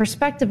 from the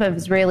perspective of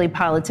Israeli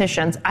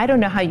politicians, I don't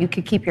know how you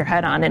could keep your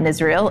head on in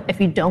Israel if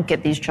you don't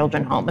get these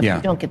children home, if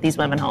you don't get these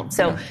women home.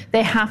 So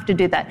they have to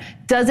do that.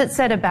 Does it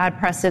set a bad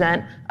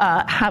precedent,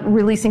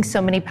 releasing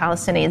so many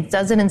Palestinians?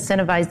 Does it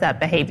incentivize that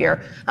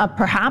behavior?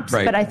 Perhaps,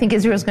 but I think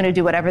Israel's going to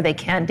do whatever they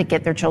can to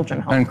get their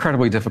children home. An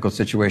incredibly difficult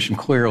situation,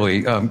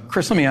 clearly.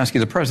 Chris, let me ask you,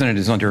 the president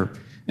is under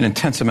an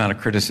intense amount of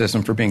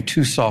criticism for being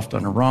too soft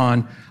on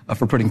Iran,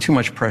 for putting too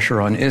much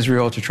pressure on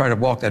Israel, to try to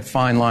walk that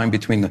fine line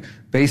between the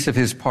base of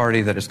his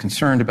party that is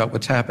concerned about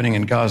what's happening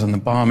in Gaza and the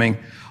bombing,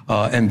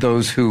 and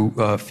those who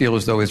feel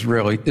as though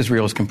Israel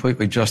is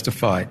completely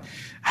justified.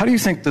 How do you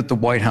think that the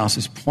White House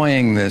is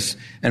playing this,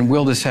 and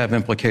will this have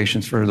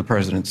implications for the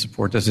president's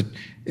support? Does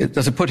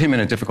it put him in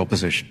a difficult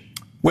position?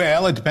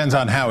 Well, it depends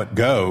on how it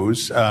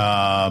goes.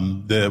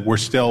 We're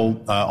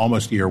still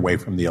almost a year away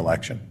from the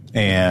election,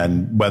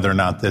 and whether or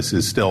not this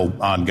is still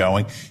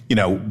ongoing.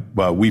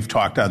 We've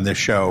talked on this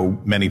show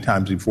many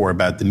times before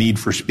about the need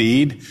for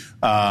speed.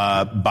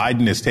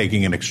 Biden is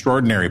taking an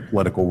extraordinary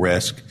political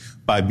risk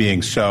by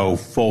being so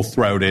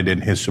full-throated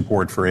in his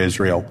support for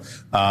Israel.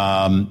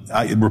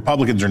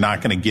 Republicans are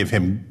not going to give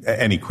him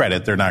any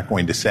credit. They're not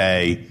going to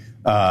say,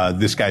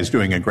 this guy's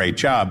doing a great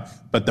job.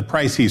 But the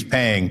price he's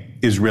paying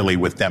is really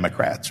with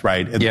Democrats,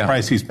 right? And the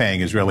price he's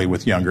paying is really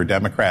with younger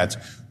Democrats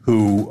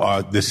who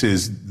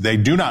they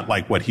do not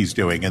like what he's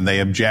doing and they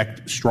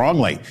object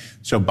strongly.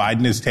 So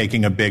Biden is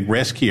taking a big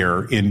risk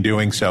here in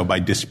doing so by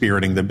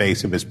dispiriting the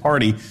base of his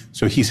party.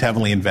 So he's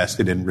heavily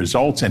invested in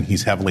results, and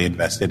he's heavily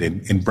invested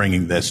in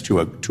bringing this to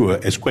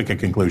as quick a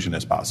conclusion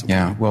as possible.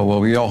 Yeah,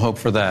 well, we all hope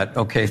for that.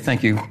 Okay,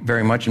 thank you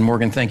very much. And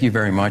Morgan, thank you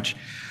very much.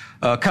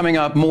 Coming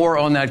up, more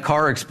on that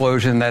car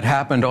explosion that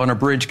happened on a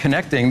bridge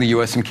connecting the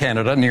U.S. and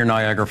Canada near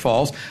Niagara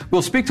Falls.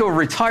 We'll speak to a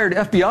retired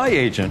FBI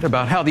agent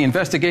about how the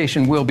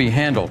investigation will be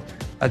handled.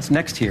 That's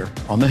next here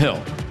on The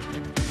Hill.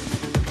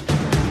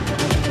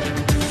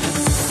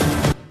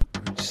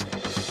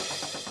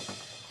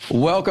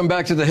 Welcome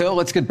back to the Hill.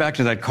 Let's get back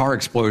to that car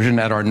explosion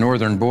at our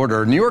northern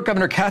border. New York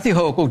Governor Kathy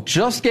Hochul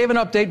just gave an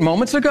update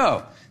moments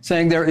ago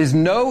saying there is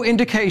no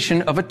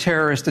indication of a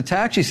terrorist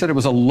attack. She said it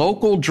was a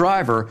local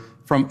driver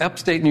from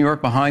upstate New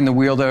York behind the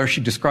wheel there.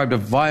 She described a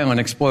violent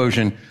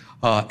explosion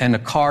and a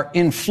car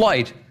in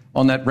flight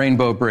on that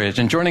Rainbow Bridge.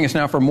 And joining us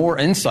now for more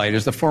insight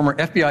is the former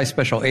FBI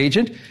special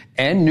agent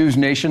and News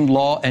Nation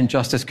law and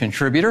justice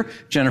contributor,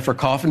 Jennifer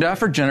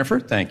Coffindaffer. Jennifer,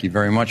 thank you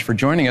very much for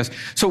joining us.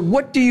 So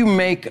what do you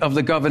make of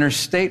the governor's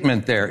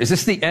statement there? Is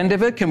this the end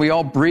of it? Can we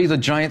all breathe a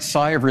giant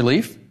sigh of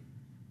relief?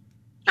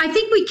 I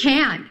think we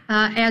can.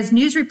 As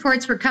news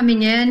reports were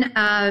coming in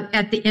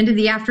at the end of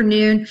the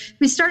afternoon,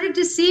 we started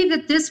to see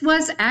that this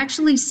was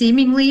actually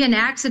seemingly an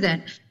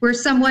accident where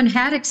someone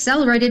had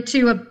accelerated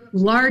to a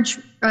large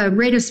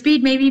rate of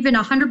speed, maybe even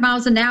 100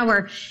 miles an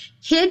hour,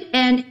 hit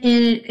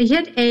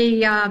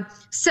a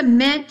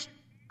cement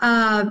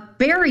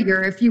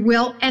barrier, if you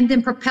will, and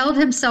then propelled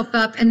himself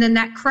up. And then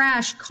that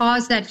crash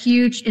caused that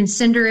huge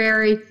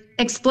incendiary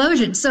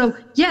explosion. So,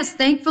 yes,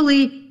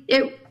 thankfully,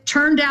 it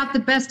turned out the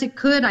best it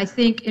could, I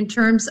think, in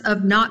terms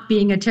of not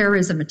being a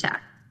terrorism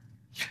attack.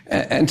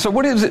 And so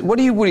what have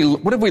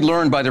we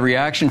learned by the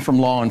reaction from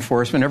law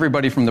enforcement?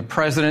 Everybody from the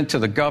president to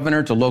the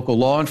governor to local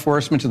law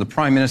enforcement to the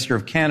Prime Minister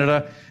of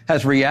Canada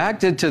has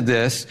reacted to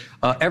this.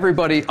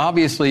 Everybody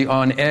obviously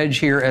on edge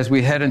here as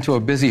we head into a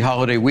busy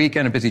holiday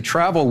weekend, a busy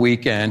travel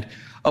weekend.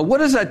 What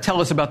does that tell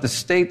us about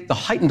the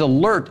heightened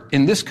alert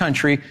in this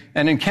country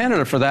and in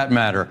Canada for that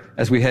matter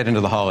as we head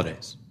into the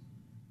holidays?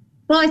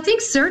 Well, I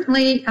think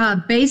certainly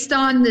based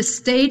on the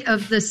state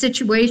of the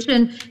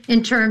situation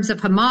in terms of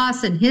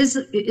Hamas and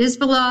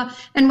Hezbollah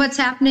and what's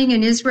happening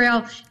in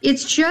Israel,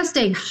 it's just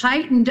a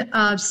heightened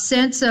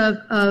sense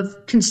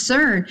of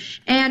concern.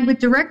 And with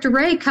Director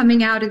Wray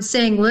coming out and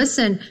saying,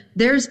 listen,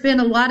 there's been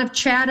a lot of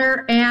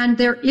chatter and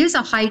there is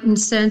a heightened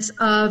sense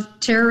of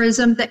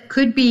terrorism that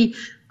could be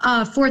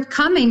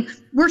forthcoming,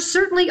 we're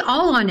certainly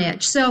all on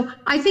edge. So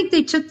I think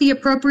they took the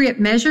appropriate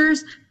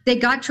measures. They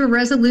got to a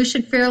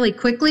resolution fairly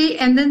quickly,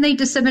 and then they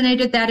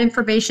disseminated that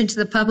information to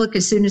the public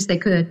as soon as they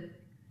could.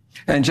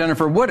 And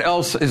Jennifer, what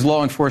else is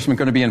law enforcement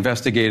going to be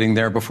investigating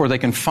there before they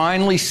can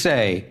finally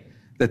say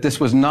that this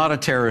was not a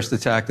terrorist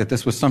attack, that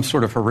this was some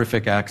sort of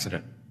horrific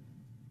accident?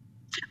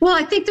 Well,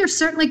 I think they're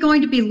certainly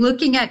going to be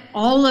looking at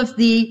all of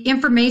the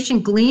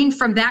information gleaned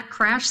from that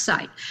crash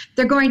site.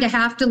 They're going to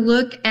have to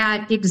look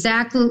at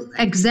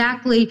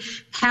exactly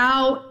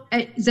how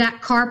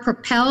that car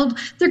propelled.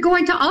 They're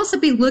going to also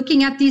be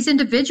looking at these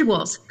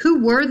individuals.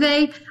 Who were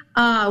they?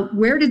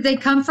 Where did they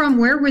come from?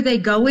 Where were they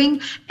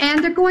going?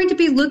 And they're going to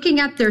be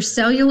looking at their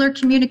cellular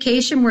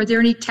communication. Were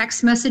there any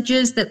text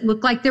messages that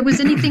looked like there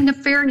was anything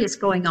nefarious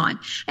going on?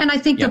 And I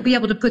think they'll be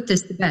able to put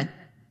this to bed.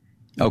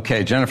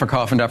 Okay, Jennifer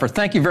Coffindaffer,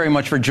 thank you very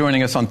much for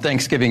joining us on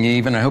Thanksgiving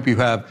Eve, and I hope you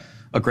have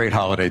a great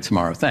holiday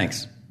tomorrow.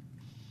 Thanks.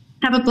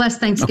 Have a blessed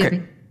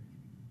Thanksgiving. Okay.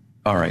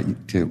 All right, you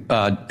too.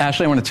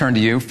 Ashley, I want to turn to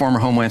you, former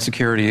Homeland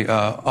Security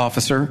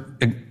officer,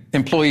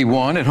 employee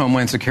one at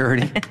Homeland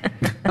Security.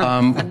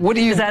 What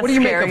do you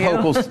make of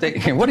Hochul's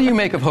statement? What do you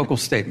make of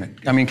Hochul's statement?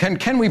 I mean,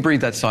 can we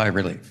breathe that sigh of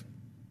relief?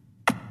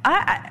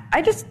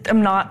 I just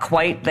am not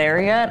quite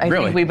there yet. I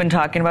think we've been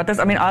talking about this.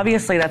 I mean,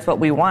 obviously that's what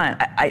we want.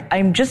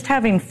 I'm just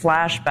having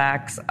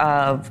flashbacks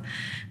of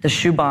the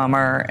shoe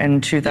bomber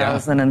in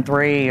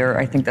 2003, or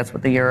I think that's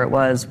what the year it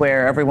was,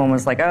 where everyone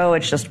was like, oh,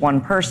 it's just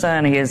one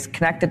person. He is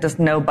connected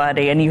to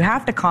nobody. And you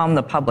have to calm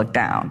the public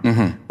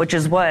down, which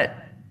is what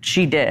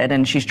she did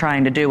and she's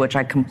trying to do, which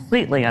I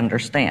completely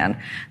understand.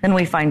 Then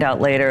we find out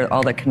later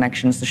all the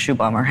connections the shoe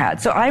bomber had.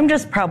 So I'm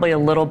just probably a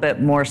little bit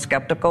more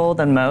skeptical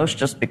than most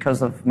just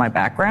because of my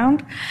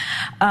background.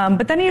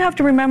 But then you have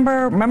to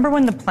remember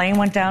when the plane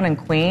went down in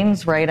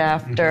Queens right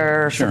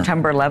after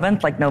September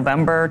 11th, like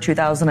November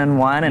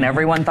 2001, and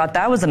everyone thought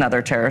that was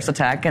another terrorist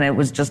attack, and it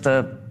was just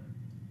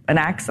an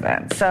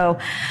accident. So,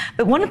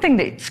 but one thing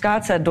that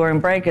Scott said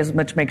during break is,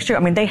 which makes true, I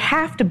mean, they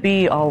have to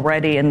be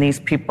already in these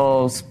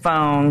people's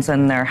phones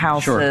and their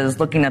houses,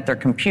 looking at their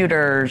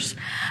computers.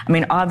 I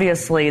mean,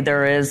 obviously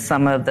there is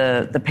some of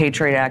the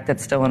Patriot Act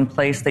that's still in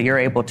place that you're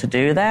able to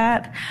do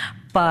that.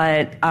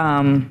 But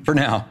for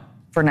now.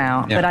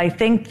 Yeah. But I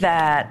think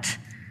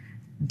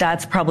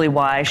that's probably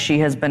why she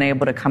has been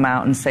able to come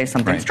out and say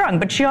something strong.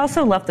 But she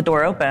also left the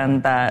door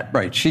open that...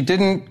 Right. She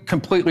didn't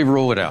completely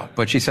rule it out,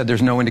 but she said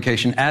there's no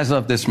indication as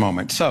of this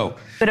moment. So...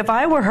 But if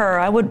I were her,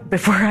 I would,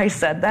 before I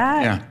said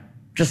that,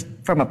 just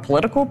from a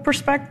political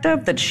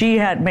perspective, that she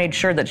had made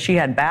sure that she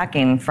had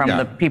backing from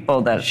the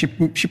people that... She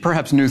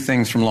perhaps knew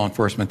things from law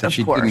enforcement that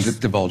she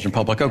didn't divulge in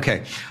public.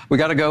 Okay. We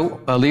got to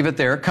go. Leave it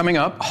there. Coming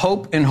up,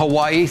 hope in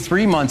Hawaii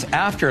 3 months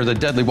after the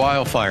deadly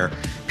wildfire.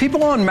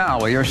 People on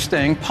Maui are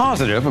staying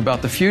positive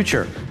about the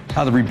future,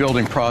 how the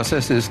rebuilding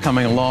process is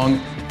coming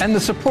along, and the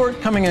support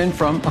coming in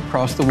from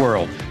across the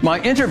world. My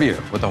interview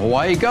with the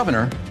Hawaii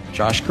governor,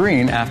 Josh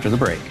Green, after the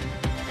break.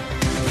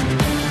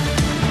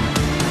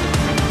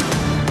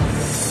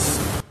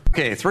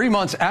 Okay, 3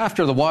 months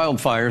after the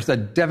wildfires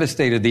that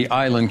devastated the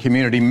island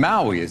community,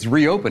 Maui is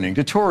reopening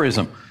to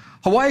tourism.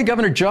 Hawaii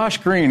Governor Josh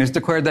Green has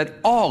declared that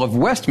all of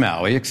West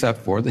Maui, except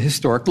for the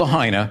historic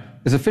Lahaina,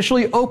 is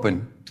officially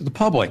open to the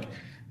public.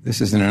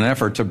 This is in an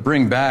effort to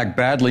bring back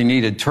badly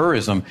needed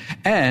tourism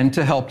and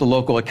to help the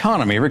local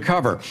economy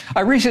recover.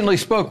 I recently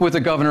spoke with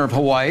the governor of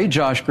Hawaii,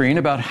 Josh Green,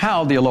 about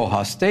how the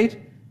Aloha State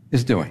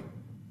is doing.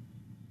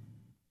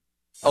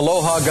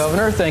 Aloha,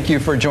 Governor. Thank you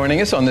for joining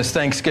us on this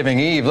Thanksgiving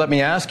Eve. Let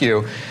me ask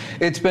you,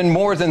 it's been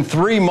more than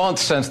 3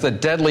 months since the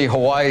deadly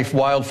Hawaii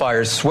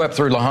wildfires swept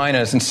through Lahaina,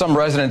 and some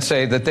residents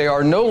say that there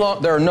are no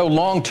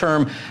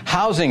long-term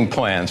housing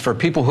plans for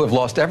people who have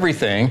lost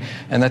everything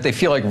and that they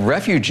feel like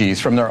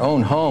refugees from their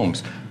own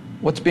homes.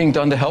 What's being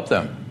done to help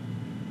them?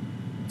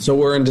 So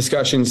we're in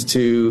discussions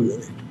to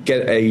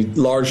get a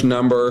large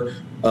number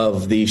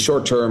of the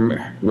short-term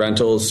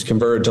rentals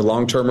converted to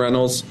long-term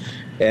rentals.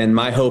 And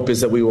my hope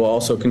is that we will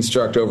also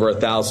construct over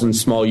 1,000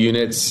 small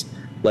units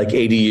like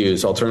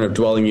ADUs, alternative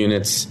dwelling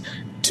units,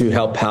 to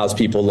help house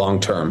people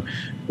long-term.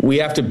 We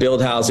have to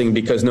build housing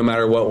because no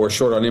matter what, we're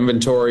short on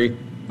inventory.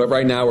 But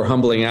right now we're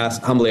humbly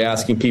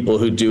asking people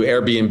who do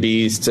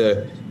Airbnbs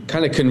to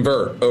kind of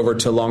convert over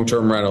to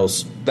long-term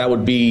rentals. That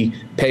would be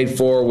paid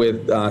for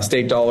with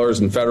state dollars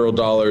and federal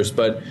dollars,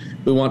 but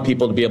we want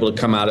people to be able to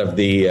come out of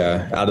the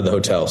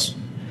hotels.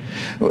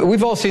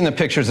 We've all seen the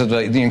pictures of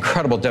the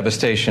incredible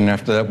devastation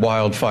after that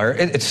wildfire.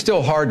 It's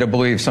still hard to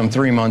believe some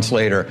 3 months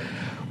later.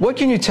 What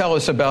can you tell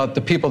us about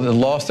the people that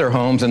lost their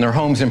homes and their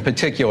homes in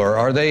particular?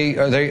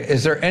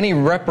 Is there any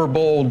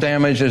reparable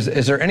damage?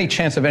 Is there any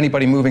chance of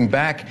anybody moving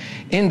back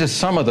into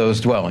some of those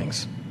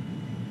dwellings?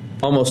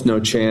 Almost no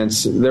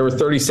chance. There were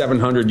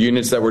 3,700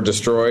 units that were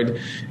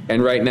destroyed,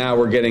 and right now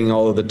we're getting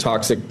all of the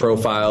toxic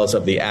profiles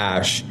of the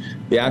ash.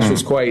 The ash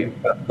was quite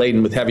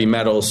laden with heavy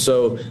metals,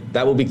 so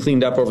that will be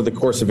cleaned up over the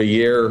course of a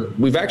year.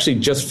 We've actually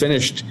just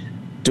finished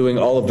doing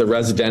all of the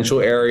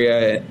residential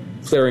area,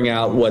 clearing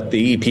out what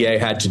the EPA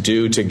had to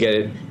do to get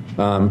it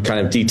kind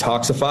of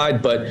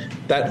detoxified, but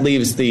that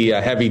leaves the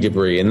heavy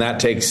debris, and that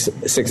takes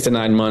 6 to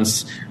 9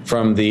 months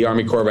from the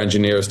Army Corps of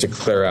Engineers to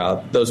clear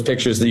out. Those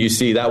pictures that you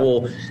see, that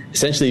will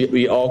essentially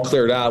be all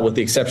cleared out with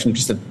the exception of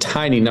just a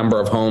tiny number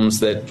of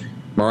homes that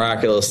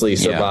miraculously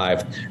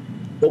survived. Yeah.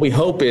 What we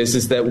hope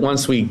is that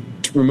once we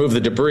remove the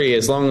debris,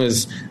 as long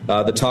as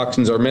the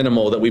toxins are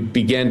minimal, that we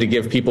begin to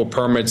give people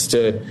permits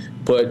to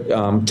put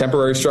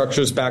temporary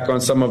structures back on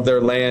some of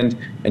their land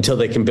until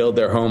they can build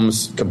their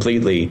homes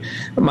completely.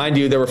 Mind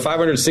you, there were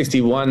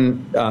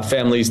 561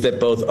 families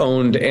that both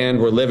owned and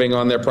were living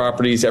on their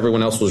properties.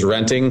 Everyone else was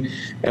renting,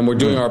 and we're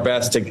doing our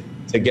best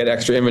to get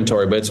extra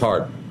inventory, but it's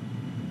hard.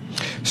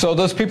 So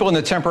those people in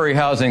the temporary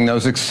housing,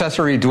 those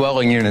accessory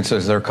dwelling units,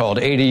 as they're called,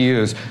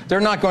 ADUs,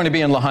 they're not going to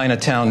be in Lahaina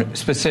town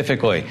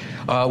specifically.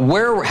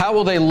 How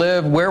will they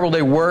live? Where will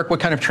they work? What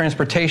kind of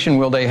transportation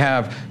will they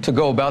have to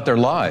go about their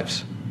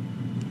lives?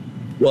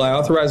 Well, I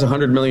authorize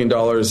 $100 million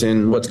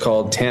in what's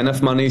called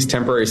TANF monies,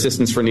 temporary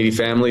assistance for needy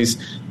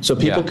families, so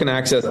people can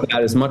access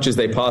that as much as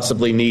they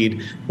possibly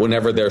need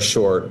whenever they're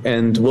short.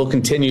 And we'll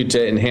continue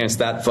to enhance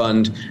that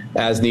fund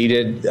as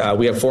needed.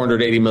 We have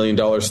 $480 million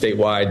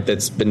statewide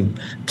that's been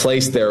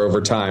placed there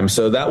over time,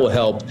 so that will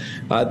help.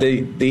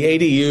 The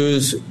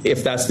ADUs,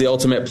 if that's the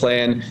ultimate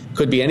plan,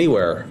 could be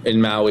anywhere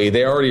in Maui.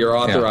 They already are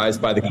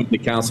authorized by the County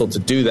Council to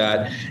do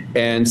that,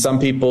 and some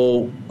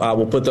people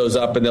will put those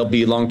up, and they'll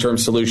be long-term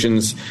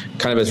solutions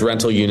kind of as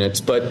rental units.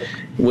 But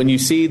when you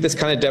see this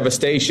kind of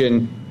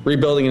devastation,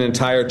 rebuilding an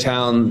entire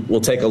town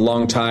will take a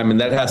long time,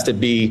 and that has to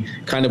be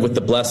kind of with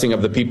the blessing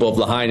of the people of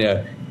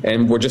Lahaina,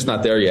 and we're just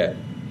not there yet.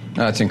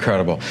 That's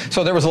incredible.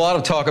 So there was a lot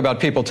of talk about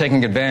people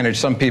taking advantage,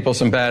 some people,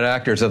 some bad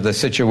actors of the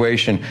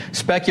situation,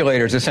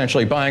 speculators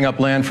essentially buying up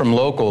land from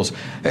locals.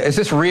 Is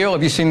this real?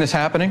 Have you seen this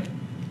happening?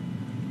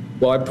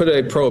 Well, I put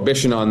a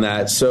prohibition on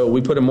that. So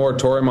we put a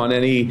moratorium on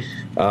any,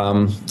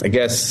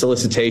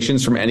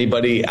 solicitations from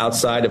anybody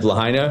outside of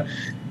Lahaina.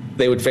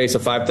 They would face a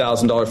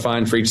 $5,000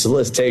 fine for each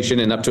solicitation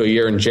and up to a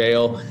year in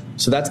jail.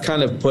 So that's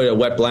kind of put a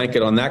wet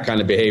blanket on that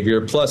kind of behavior.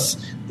 Plus,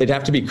 they'd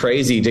have to be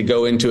crazy to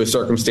go into a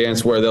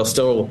circumstance where they'll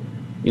still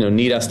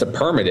need us to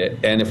permit it.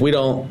 And if we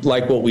don't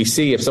like what we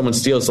see, if someone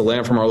steals the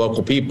land from our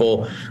local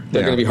people,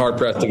 they're going to be hard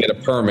pressed to get a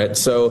permit.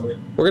 So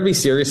we're going to be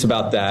serious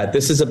about that.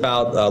 This is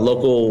about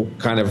local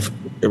kind of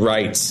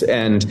rights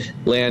and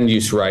land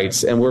use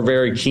rights. And we're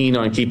very keen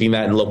on keeping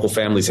that in local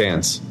families'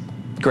 hands.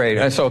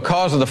 Great. So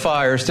cause of the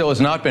fire still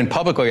has not been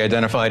publicly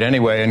identified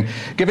anyway. And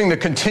given the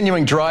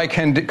continuing dry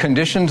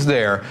conditions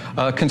there,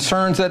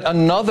 concerns that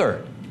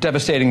another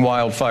devastating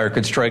wildfire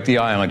could strike the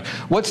island.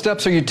 What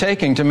steps are you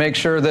taking to make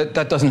sure that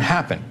that doesn't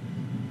happen?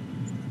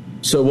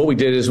 So what we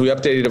did is we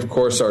updated, of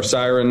course, our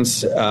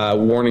sirens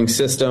warning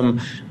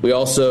system. We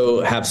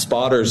also have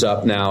spotters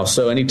up now.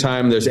 So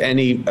anytime there's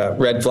any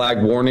red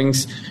flag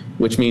warnings,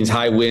 which means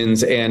high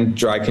winds and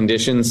dry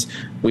conditions.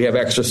 We have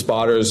extra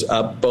spotters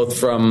up both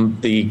from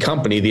the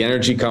company, the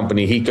energy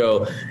company,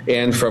 HECO,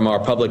 and from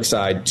our public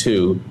side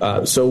too.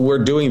 So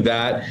we're doing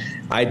that.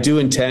 I do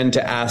intend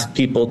to ask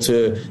people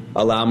to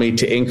allow me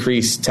to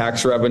increase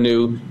tax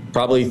revenue,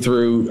 probably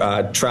through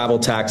travel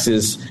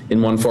taxes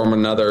in one form or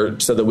another,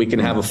 so that we can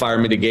have a fire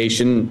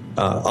mitigation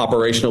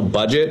operational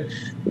budget.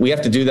 We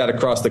have to do that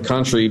across the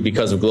country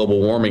because of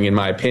global warming, in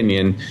my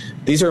opinion.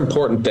 These are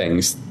important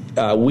things.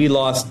 We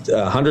lost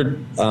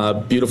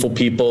 100 beautiful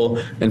people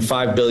and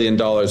 $5 billion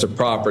of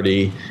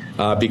property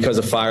because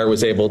a fire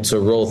was able to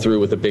roll through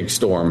with a big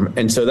storm.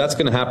 And so that's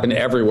going to happen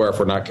everywhere if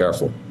we're not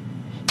careful.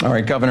 All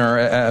right, Governor,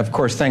 of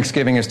course,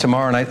 Thanksgiving is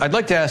tomorrow, and I'd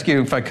like to ask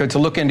you, if I could, to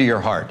look into your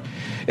heart.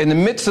 In the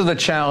midst of the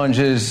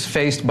challenges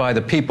faced by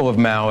the people of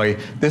Maui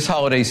this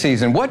holiday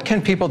season, what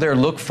can people there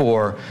look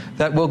for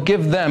that will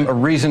give them a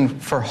reason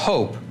for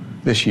hope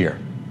this year?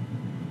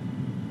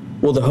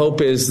 Well, the hope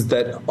is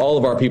that all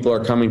of our people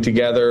are coming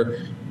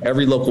together.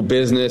 Every local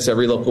business,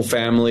 every local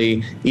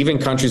family, even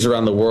countries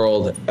around the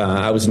world,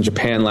 I was in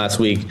Japan last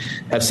week,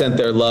 have sent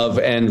their love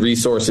and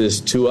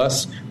resources to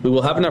us. We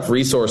will have enough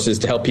resources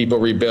to help people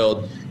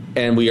rebuild,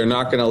 and we are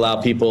not going to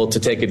allow people to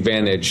take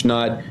advantage,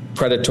 not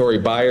predatory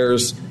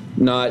buyers,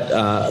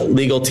 not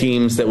legal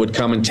teams that would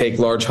come and take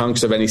large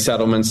hunks of any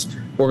settlements.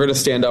 We're going to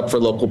stand up for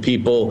local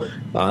people.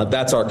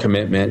 That's our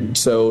commitment.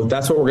 So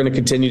that's what we're going to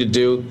continue to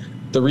do.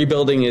 The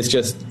rebuilding is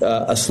just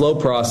a slow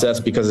process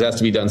because it has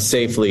to be done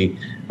safely.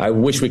 I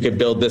wish we could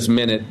build this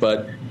minute,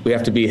 but we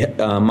have to be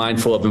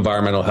mindful of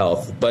environmental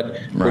health. But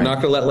we're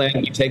not going to let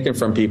land be taken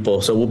from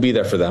people, so we'll be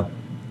there for them.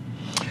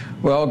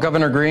 Well,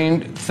 Governor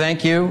Green,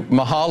 thank you,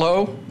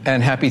 mahalo,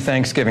 and happy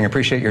Thanksgiving.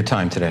 Appreciate your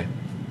time today.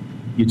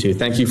 You too.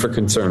 Thank you for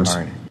concerns.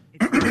 All right.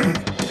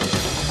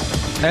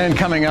 And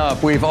coming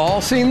up, we've all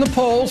seen the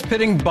polls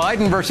pitting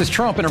Biden versus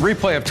Trump in a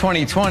replay of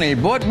 2020.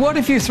 But what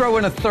if you throw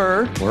in a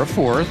third or a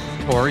fourth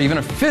or even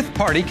a fifth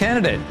party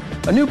candidate?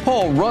 A new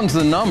poll runs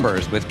the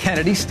numbers with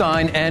Kennedy,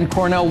 Stein, and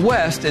Cornel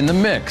West in the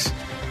mix.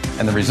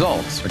 And the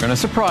results are going to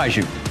surprise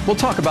you. We'll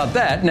talk about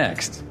that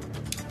next.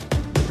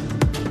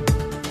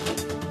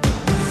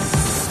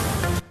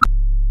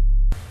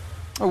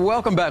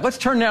 Welcome back. Let's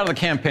turn now to the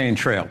campaign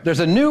trail. There's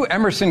a new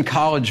Emerson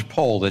College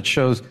poll that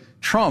shows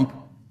Trump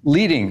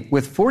leading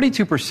with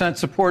 42%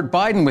 support,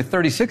 Biden with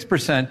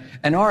 36%,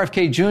 and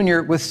RFK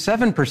Jr. with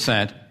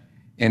 7%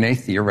 in a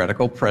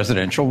theoretical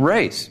presidential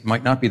race.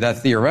 Might not be that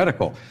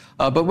theoretical.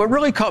 But what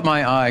really caught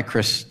my eye,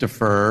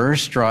 Christopher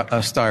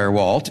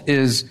Stirewalt,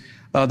 is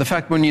the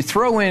fact when you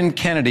throw in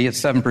Kennedy at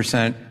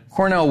 7%,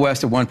 Cornel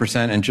West at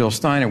 1%, and Jill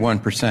Stein at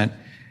 1%,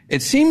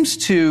 it seems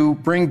to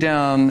bring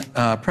down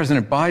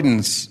President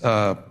Biden's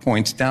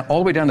points down all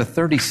the way down to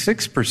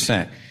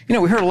 36%. You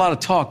know, we heard a lot of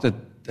talk that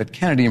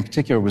Kennedy in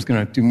particular was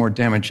going to do more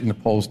damage in the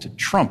polls to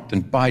Trump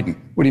than Biden.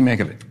 What do you make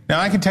of it?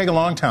 Now, I could take a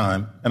long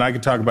time, and I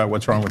could talk about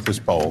what's wrong with this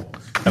poll,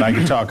 and I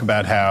could talk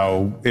about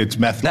how it's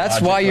methodologically... That's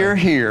why you're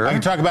here. I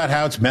could talk about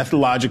how it's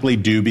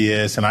methodologically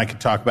dubious, and I could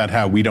talk about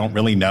how we don't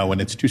really know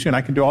and it's too soon.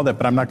 I could do all that,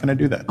 but I'm not going to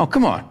do that. Oh,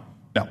 come on.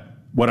 No.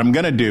 What I'm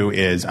going to do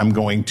is I'm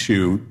going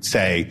to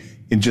say,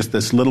 in just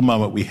this little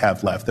moment we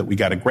have left, that we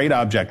got a great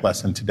object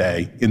lesson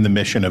today in the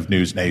mission of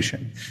News Nation.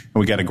 And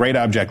we got a great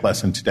object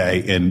lesson today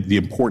in the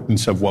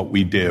importance of what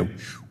we do.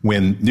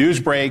 When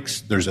news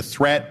breaks, there's a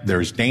threat,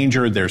 there's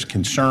danger, there's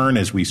concern,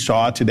 as we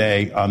saw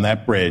today on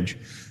that bridge.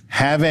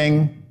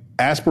 Having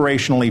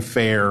aspirationally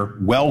fair,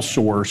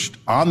 well-sourced,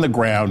 on the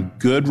ground,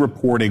 good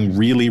reporting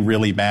really,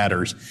 really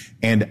matters.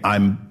 And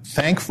I'm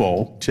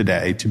thankful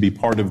today to be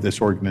part of this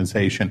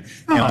organization.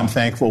 And I'm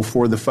thankful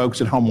for the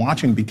folks at home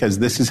watching, because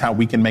this is how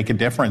we can make a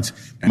difference.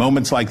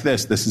 Moments like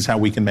this is how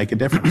we can make a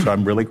difference. So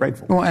I'm really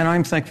grateful. Well, and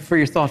I'm thankful for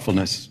your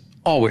thoughtfulness,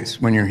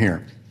 always, when you're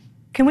here.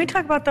 Can we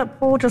talk about that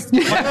poll just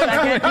one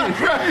second?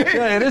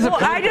 Yeah, it is a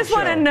I just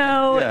want to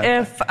know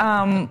if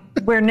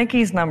where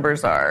Nikki's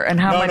numbers are and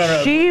how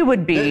much she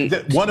would be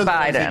one of the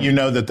Biden. things that you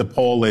know that the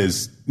poll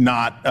is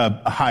not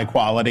high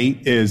quality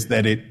is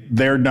that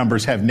their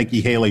numbers have Nikki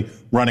Haley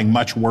running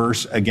much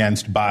worse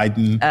against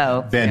Biden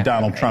than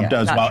Donald Trump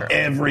does, while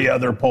every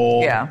other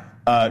poll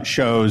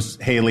shows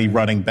Haley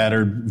running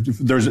better.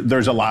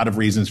 There's a lot of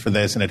reasons for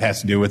this, and it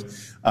has to do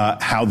with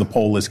how the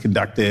poll is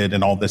conducted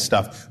and all this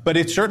stuff. But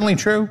it's certainly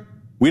true.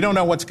 We don't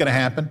know what's going to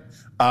happen.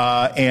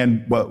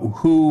 And the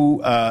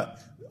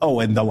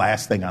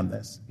last thing on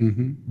this.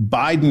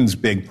 Biden's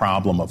big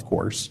problem, of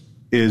course,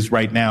 is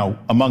right now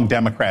among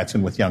Democrats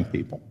and with young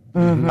people.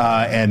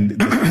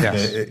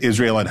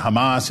 Israel and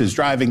Hamas is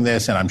driving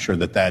this, and I'm sure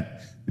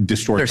that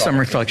distorts. There's some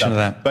reflection of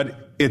that.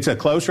 But it's a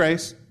close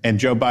race, and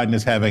Joe Biden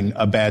is having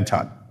a bad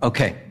time.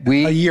 Okay.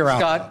 A year out.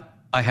 Scott,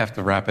 I have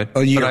to wrap it.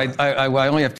 A year. But I only have